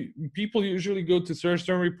people usually go to search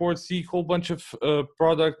term reports, see a whole bunch of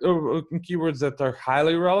product keywords that are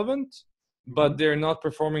highly relevant, but they're not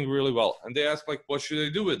performing really well, and they ask like, what should I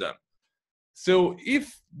do with them? So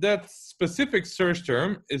if that specific search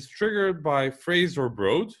term is triggered by phrase or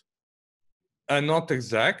broad and not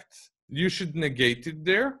exact, you should negate it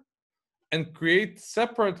there and create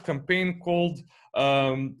separate campaign called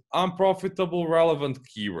unprofitable relevant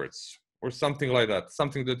keywords or something like that,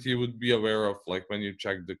 something that you would be aware of like when you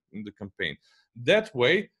check the campaign. That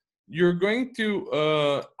way, you're going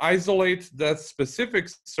to isolate that specific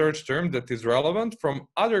search term that is relevant from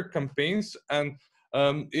other campaigns, and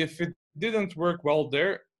if it didn't work well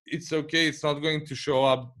there, it's okay, it's not going to show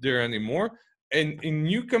up there anymore. And in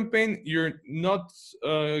new campaign, you're not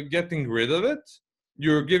getting rid of it,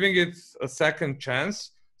 you're giving it a second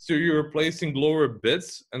chance. So you're placing lower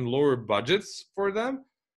bids and lower budgets for them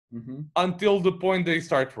until the point they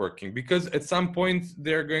start working, because at some point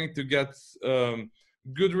they're going to get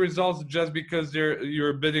good results just because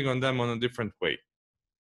you're bidding on them on a different way.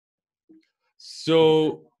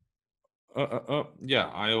 So yeah,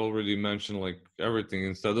 I already mentioned like everything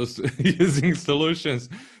instead of using solutions.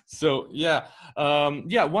 So yeah,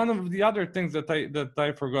 one of the other things that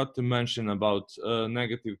I forgot to mention about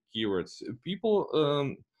negative keywords,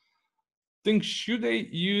 people think, should they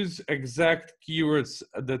use exact keywords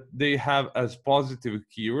that they have as positive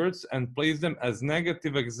keywords and place them as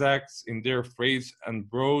negative exacts in their phrase and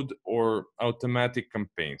broad or automatic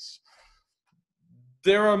campaigns?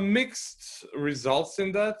 There are mixed results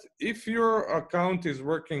in that. If your account is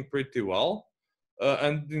working pretty well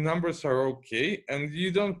and the numbers are okay, and you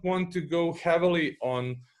don't want to go heavily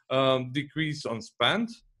on decrease on spend,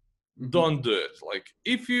 don't do it. Like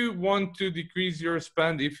if you want to decrease your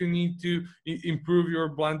spend, if you need to improve your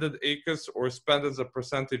blended ACOS or spend as a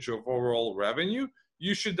percentage of overall revenue,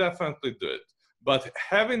 you should definitely do it. But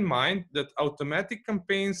have in mind that automatic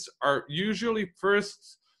campaigns are usually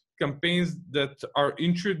first campaigns that are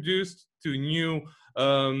introduced to new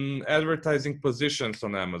advertising positions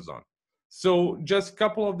on Amazon. So just a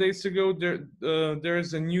couple of days ago, there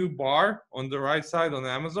is a new bar on the right side on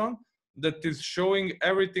Amazon that is showing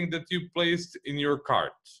everything that you placed in your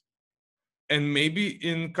cart. And maybe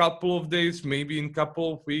in a couple of days, maybe in a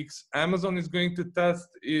couple of weeks, Amazon is going to test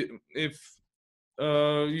if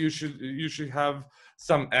you should have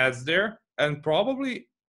some ads there, and probably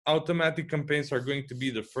automatic campaigns are going to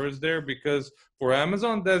be the first there, because for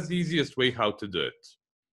Amazon, that's the easiest way how to do it.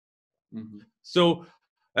 Mm-hmm. So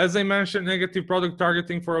as I mentioned, negative product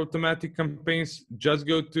targeting for automatic campaigns, just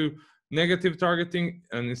go to negative targeting,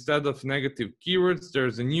 and instead of negative keywords,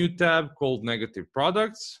 there's a new tab called negative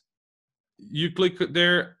products. You click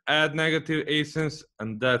there, add negative ASINs,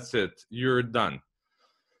 and that's it. You're done.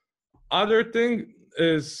 Other thing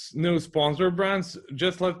is no sponsor brands.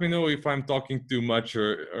 Just let me know if I'm talking too much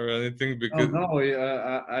or anything, because no,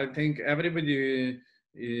 I think everybody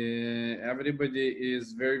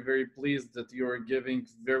is very pleased that you are giving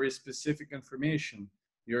very specific information.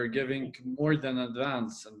 You're giving more than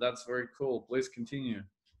advance, and that's very cool. Please continue.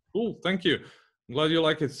 Cool, thank you. I'm glad you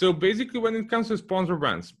like it. So basically, when it comes to sponsor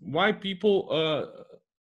brands, why people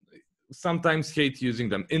sometimes hate using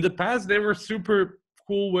them? In the past, they were super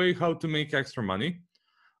cool way how to make extra money.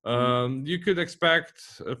 You could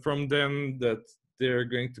expect from them that they're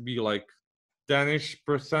going to be like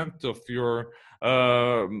 10% of your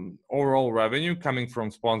overall revenue coming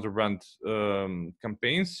from sponsor brand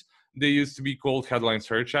campaigns. They used to be called headline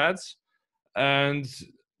search ads, and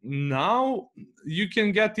now you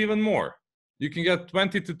can get even more. You can get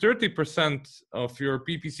 20 to 30% of your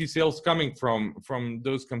PPC sales coming from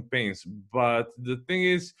those campaigns. But the thing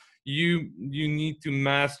is, you need to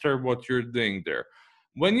master what you're doing there.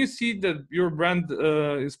 When you see that your brand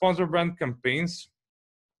sponsor brand campaigns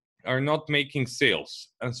are not making sales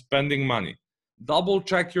and spending money, double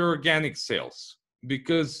check your organic sales,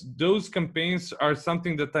 because those campaigns are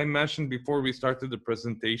something that I mentioned before we started the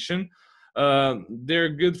presentation. They're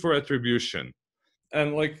good for attribution.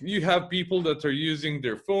 And like, you have people that are using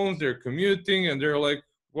their phones, they're commuting, and they're like,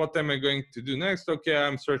 what am I going to do next? Okay,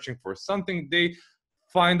 I'm searching for something. They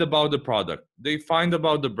find about the product, they find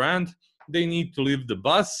about the brand, they need to leave the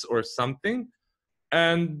bus or something,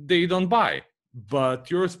 and they don't buy. But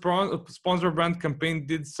your sponsor brand campaign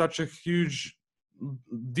did such a huge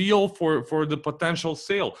deal for the potential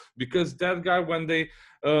sale, because that guy,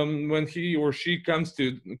 when he or she comes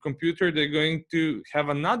to the computer, they're going to have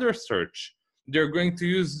another search. They're going to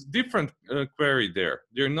use different query there.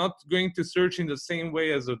 They're not going to search in the same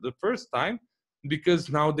way as the first time, because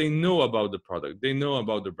now they know about the product, they know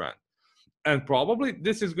about the brand. And probably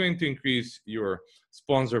this is going to increase your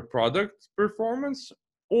sponsor product performance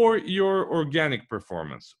or your organic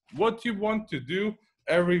performance. What you want to do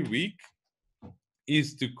every week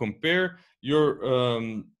is to compare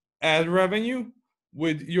your ad revenue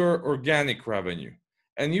with your organic revenue.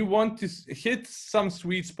 And you want to hit some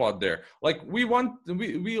sweet spot there. Like, we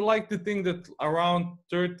like to think that around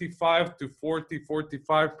 35 to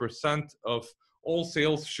 45% of all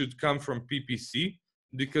sales should come from PPC,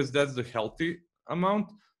 because that's the healthy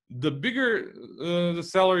amount. The bigger the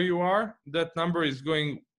seller you are, that number is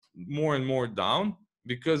going more and more down,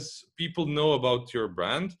 because people know about your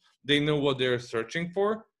brand, they know what they're searching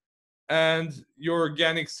for, and your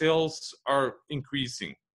organic sales are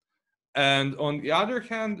increasing. And on the other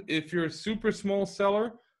hand, if you're a super small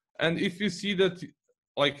seller, and if you see that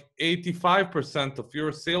like 85% of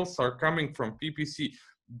your sales are coming from PPC,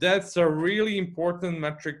 that's a really important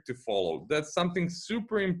metric to follow. That's something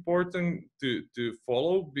super important to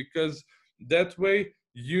follow, because that way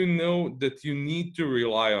you know that you need to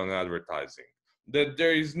rely on advertising, that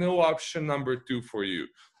there is no option number two for you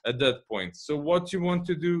at that point. So what you want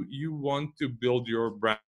to do, you want to build your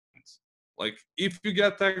brand. Like, if you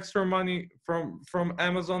get extra money from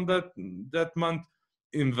Amazon that month,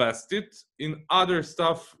 invest it in other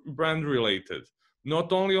stuff brand related,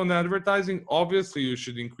 not only on advertising. Obviously you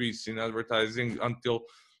should increase in advertising until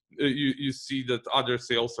you see that other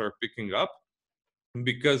sales are picking up,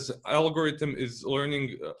 because algorithm is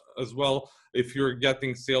learning as well. If you're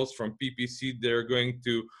getting sales from PPC, they're going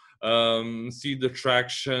to see the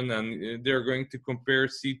traction, and they're going to compare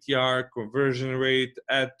CTR, conversion rate,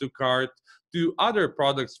 add to cart, to other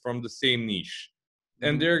products from the same niche.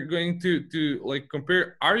 And they're going to like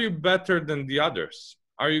compare, are you better than the others?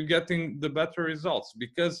 Are you getting the better results?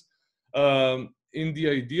 Because in the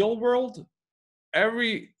ideal world,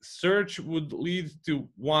 every search would lead to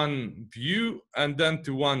one view, and then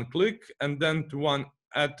to one click, and then to one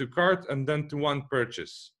add to cart, and then to one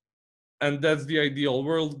purchase. And that's the ideal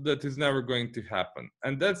world that is never going to happen.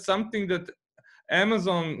 And that's something that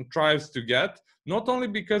Amazon tries to get, not only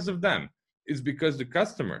because of them, is because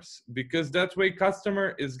that way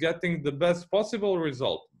customer is getting the best possible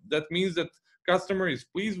result. That means that customer is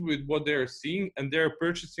pleased with what they're seeing and they're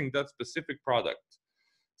purchasing that specific product.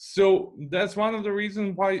 So that's one of the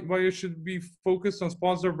reasons why you should be focused on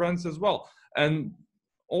sponsor brands as well. And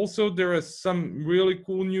also there are some really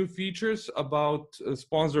cool new features about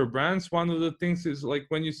sponsor brands. One of the things is like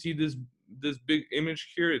when you see this big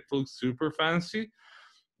image here, it looks super fancy.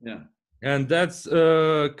 Yeah. And that's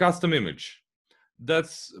custom image.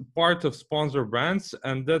 That's part of sponsor brands,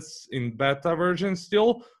 and that's in beta version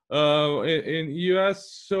still in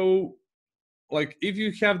US. So like if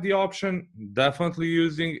you have the option, definitely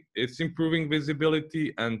using it's improving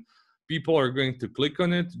visibility, and people are going to click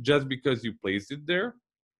on it just because you placed it there.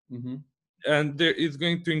 Mm-hmm. And there is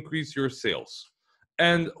going to increase your sales.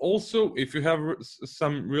 And also if you have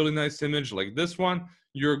some really nice image like this one,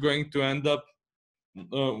 you're going to end up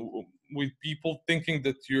with people thinking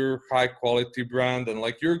that you're high quality brand, and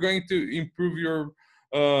like you're going to improve your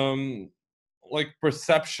like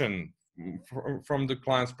perception from the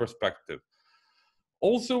client's perspective.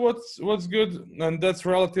 Also, what's good, and that's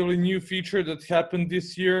relatively new feature that happened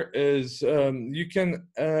this year, is you can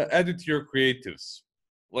edit your creatives.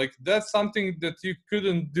 Like that's something that you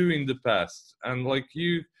couldn't do in the past, and like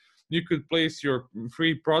you could place your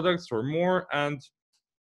free products or more, and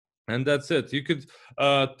that's it. You could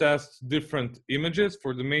test different images.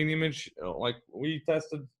 For the main image, like we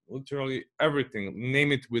tested literally everything.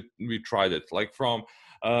 Name it, we tried it. Like from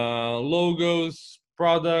logos,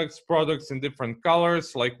 products in different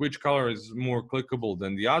colors, like which color is more clickable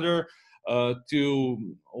than the other,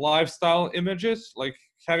 to lifestyle images, like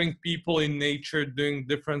having people in nature doing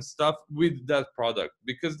different stuff with that product,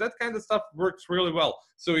 because that kind of stuff works really well.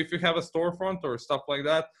 So if you have a storefront or stuff like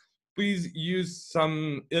that, please use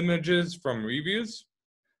some images from reviews,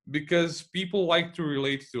 because people like to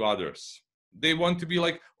relate to others. They want to be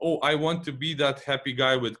like, oh, I want to be that happy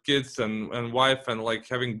guy with kids and wife and like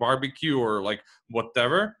having barbecue or like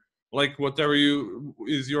whatever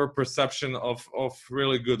is your perception of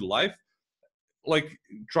really good life. Like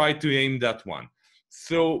try to aim that one.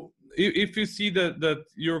 So if you see that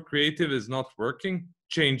your creative is not working,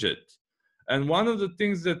 change it. And one of the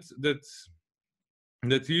things that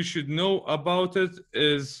you should know about it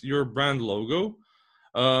is your brand logo.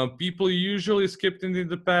 People usually skipped it in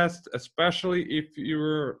the past, especially if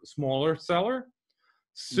you're a smaller seller.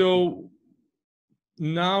 So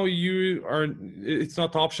now it's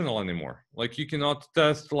not optional anymore. Like you cannot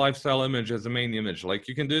test lifestyle image as a main image. Like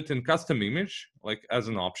you can do it in custom image, like as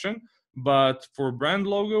an option. But for brand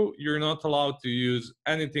logo, you're not allowed to use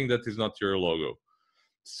anything that is not your logo.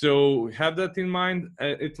 So have that in mind.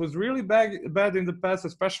 It was really bad in the past,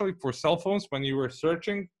 especially for cell phones. When you were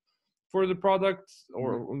searching for the product,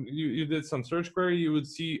 or you did some search query, you would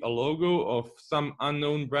see a logo of some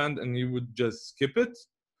unknown brand and you would just skip it.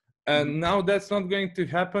 And now that's not going to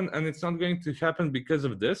happen, and it's not going to happen because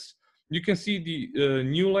of this. You can see the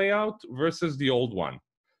new layout versus the old one.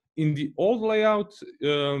 In the old layout,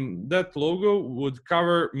 that logo would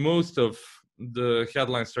cover most of the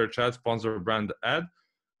headline search ad, sponsor brand ad.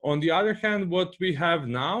 On the other hand, what we have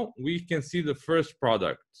now, we can see the first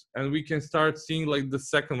product, and we can start seeing like the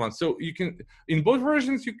second one. So you can, in both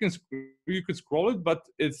versions, you could scroll it, but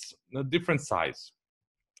it's a different size.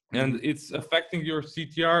 And it's affecting your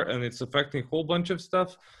CTR, and it's affecting a whole bunch of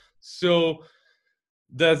stuff. So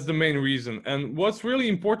that's the main reason. And what's really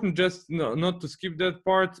important, just not to skip that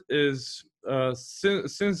part, is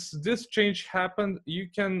since this change happened, you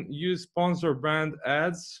can use sponsor brand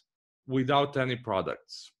ads without any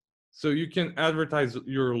products. So you can advertise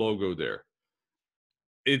your logo there.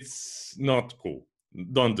 It's not cool.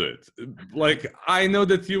 Don't do it. Like, I know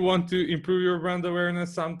that you want to improve your brand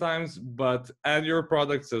awareness sometimes, but add your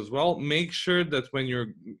products as well. Make sure that when you're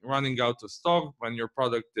running out of stock, when your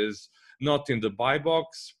product is not in the buy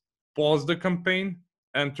box, pause the campaign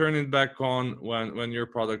and turn it back on when your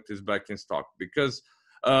product is back in stock. Because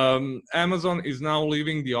Amazon is now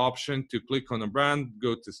leaving the option to click on a brand,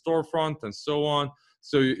 go to storefront and so on,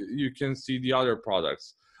 so you can see the other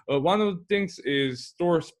products. One of the things is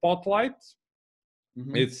Store Spotlight.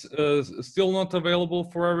 It's still not available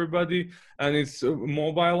for everybody, and it's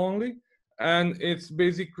mobile only. And it's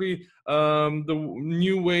basically the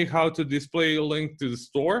new way how to display a link to the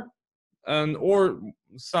store, and or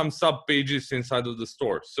some sub pages inside of the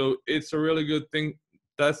store. So it's a really good thing.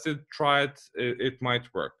 Test it, try it. It might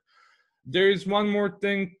work. There is one more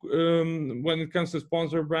thing when it comes to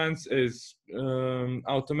sponsor brands, is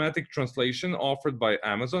automatic translation offered by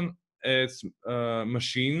Amazon. It's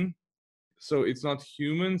machine, so it's not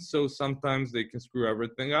human. So sometimes they can screw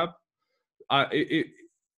everything up.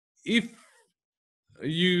 If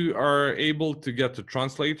you are able to get a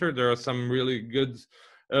translator. There are some really good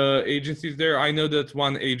agencies there. I know that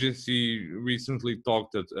one agency recently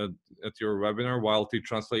talked at your webinar, YLT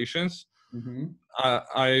Translations. Mm-hmm.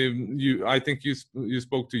 I think you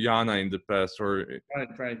spoke to Jana in the past, or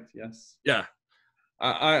Right, yes. yeah.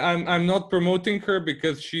 I'm not promoting her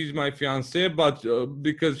because she's my fiance, but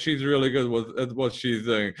because she's really good at what she's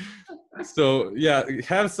doing. So yeah,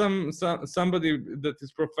 have somebody that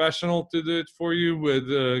is professional to do it for you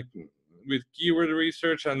with keyword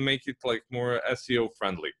research and make it like more SEO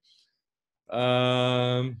friendly.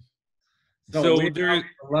 So So there is,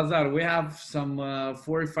 Lazar, we have some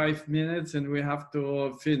 4 or 5 minutes and we have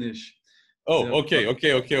to finish. oh, So,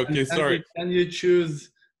 okay. Sorry. can you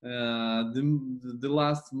choose the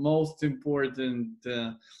last most important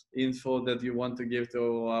info that you want to give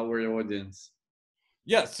to our audience?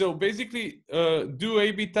 Yeah, so basically do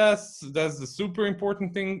A/B tests. That's the super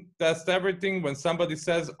important thing. Test everything. When somebody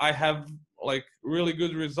says I have like really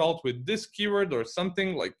good result with this keyword or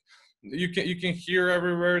something, like you can hear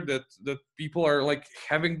everywhere that people are like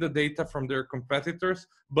having the data from their competitors,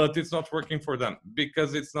 but it's not working for them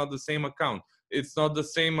because it's not the same account. It's not the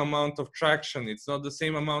same amount of traction. It's not the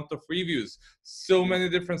same amount of reviews. So many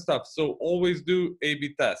different stuff. So always do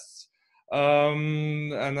A/B tests.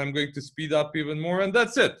 And I'm going to speed up even more, and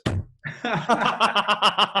that's it.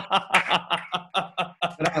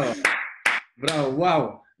 Bravo,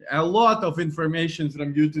 wow, a lot of information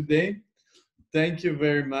from you today. Thank you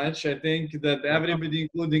very much. I think that everybody,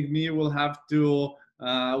 including me, will have to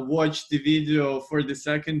watch the video for the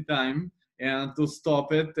second time and to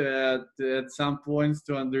stop it at some points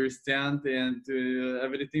to understand and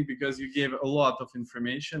everything, because you gave a lot of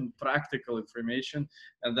information, practical information,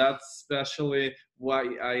 and that's especially why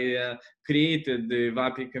I created the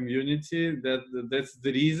WAPI community. That's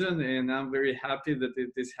the reason, and I'm very happy that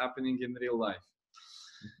it is happening in real life.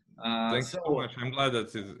 Thanks so much. I'm glad that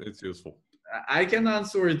it's useful. I can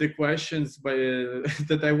answer the questions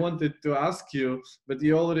that I wanted to ask you, but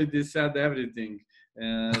you already said everything.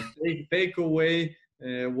 Take away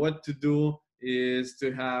what to do is to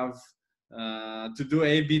have to do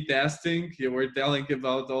A/B testing. You were telling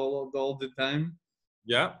about all the time.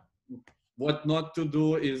 Yeah. What not to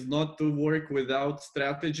do is not to work without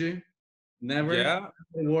strategy. Never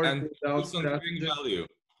work and without focus on giving strategy. value.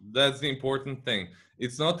 That's the important thing.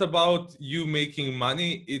 It's not about you making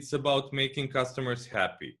money. It's about making customers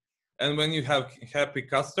happy. And when you have happy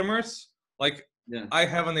customers, like I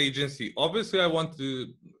have an agency. Obviously, I want to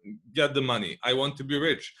get the money. I want to be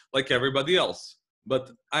rich like everybody else.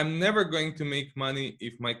 But I'm never going to make money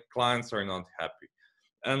if my clients are not happy.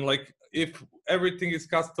 And like if everything is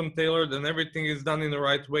custom tailored and everything is done in the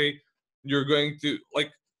right way, you're going to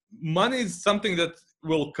like money is something that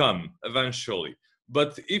will come eventually.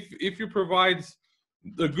 But if you provide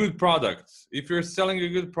a good product, if you're selling a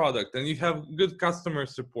good product and you have good customer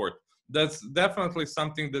support, that's definitely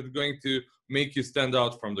something that's going to make you stand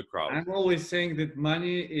out from the crowd. I'm always saying that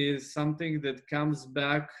money is something that comes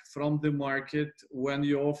back from the market when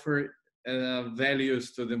you offer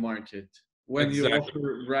values to the market. When you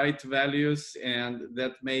offer right values and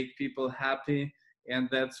that make people happy, and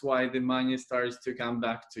that's why the money starts to come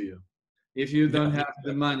back to you. If you don't have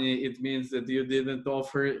the money, it means that you didn't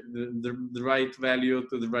offer the right value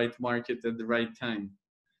to the right market at the right time.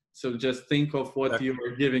 So just think of what you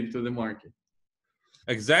are giving to the market.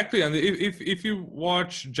 Exactly. And if you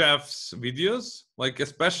watch Jeff's videos, like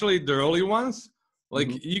especially the early ones, like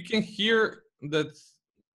you can hear that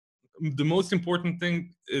the most important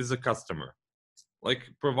thing is a customer, like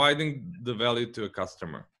providing the value to a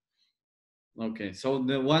customer. Okay, so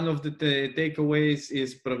one of the takeaways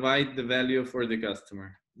is provide the value for the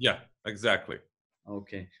customer. Yeah, exactly.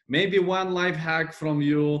 Okay, maybe one life hack from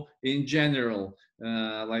you in general,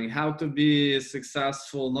 like how to be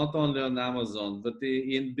successful not only on Amazon but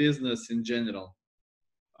in business in general.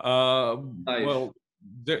 Well,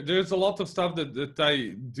 there's a lot of stuff that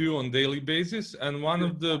I do on daily basis, and one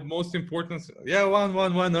of the most important,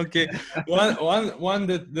 okay, one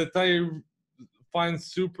that I find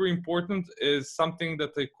super important is something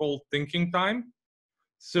that I call thinking time.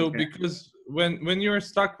 So because when you're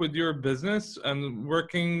stuck with your business and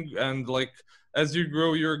working, and like as you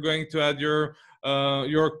grow, you're going to add your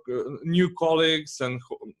new colleagues, and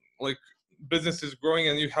like business is growing,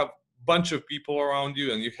 and you have bunch of people around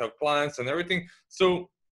you, and you have clients and everything. So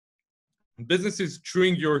business is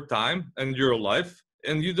chewing your time and your life,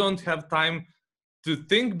 and you don't have time to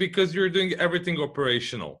think because you're doing everything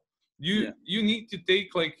operational. You need to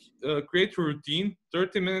take like create a routine,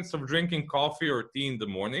 30 minutes of drinking coffee or tea in the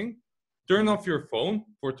morning, turn off your phone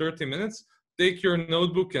for 30 minutes, take your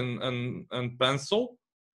notebook and pencil,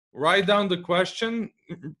 write down the question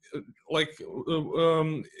like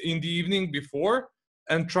in the evening before,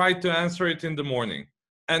 and try to answer it in the morning.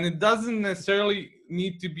 And it doesn't necessarily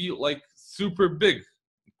need to be like super big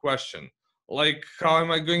question, like how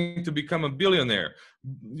am I going to become a billionaire?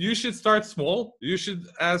 You should start small. You should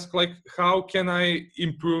ask like, how can I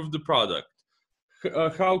improve the product?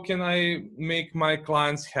 How can I make my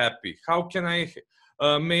clients happy? How can I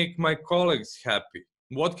make my colleagues happy?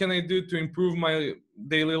 What can I do to improve my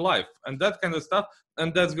daily life? And that kind of stuff.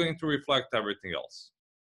 And that's going to reflect everything else.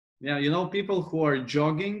 Yeah, you know, people who are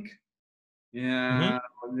jogging, yeah,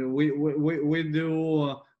 we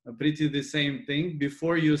do pretty the same thing.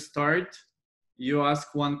 Before you start, you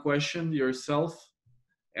ask one question yourself,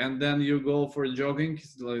 and then you go for jogging.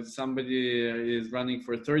 Like somebody is running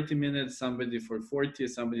for 30 minutes, somebody for 40,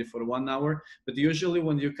 somebody for 1 hour. But usually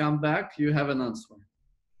when you come back, you have an answer.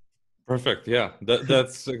 Perfect. Yeah,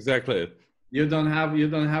 that's exactly it. You don't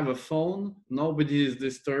have a phone. Nobody is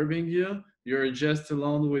disturbing you. You're just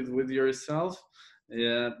alone with yourself.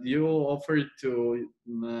 You offer to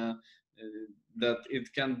that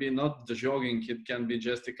it can be not the jogging, it can be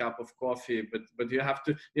just a cup of coffee, but you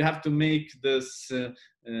have to make this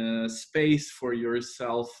space for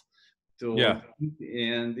yourself to. Yeah.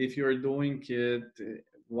 And if you're doing it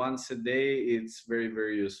once a day, it's very,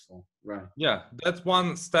 very useful, right? Yeah, that's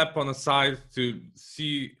one step on the side to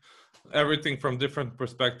see everything from different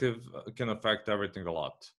perspective can affect everything a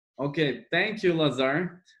lot. Okay, thank you,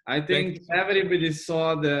 Lazar. I think So everybody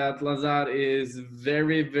saw that Lazar is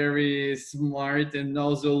very, very smart and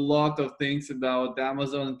knows a lot of things about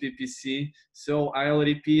Amazon and PPC. So I'll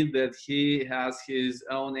repeat that he has his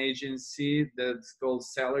own agency that's called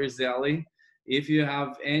Seller's Alley. If you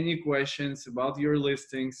have any questions about your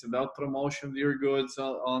listings, about promotion of your goods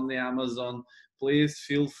on the Amazon, please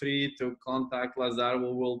feel free to contact Lazar.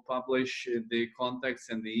 We will publish the contacts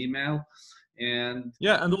and the email. And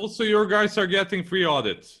yeah, and also your guys are getting free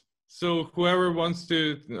audits. So whoever wants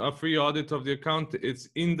to a free audit of the account, it's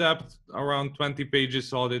in-depth, around 20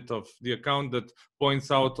 pages audit of the account that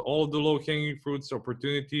points out all the low-hanging fruits,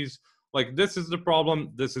 opportunities. Like, this is the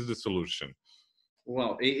problem, this is the solution.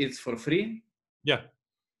 well, it's for free. Yeah.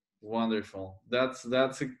 Wonderful. That's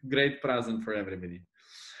a great present for everybody.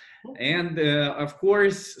 And of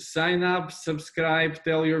course, sign up, subscribe,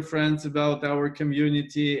 tell your friends about our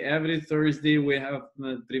community. Every Thursday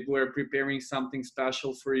we're preparing something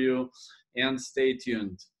special for you, and stay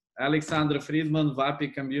tuned. Alexander Fridman,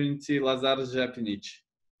 WAPI community, Lazar Zepinic.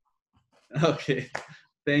 Okay,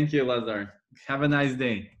 thank you, Lazar. Have a nice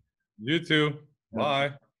day. You too.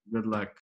 Bye. Good luck.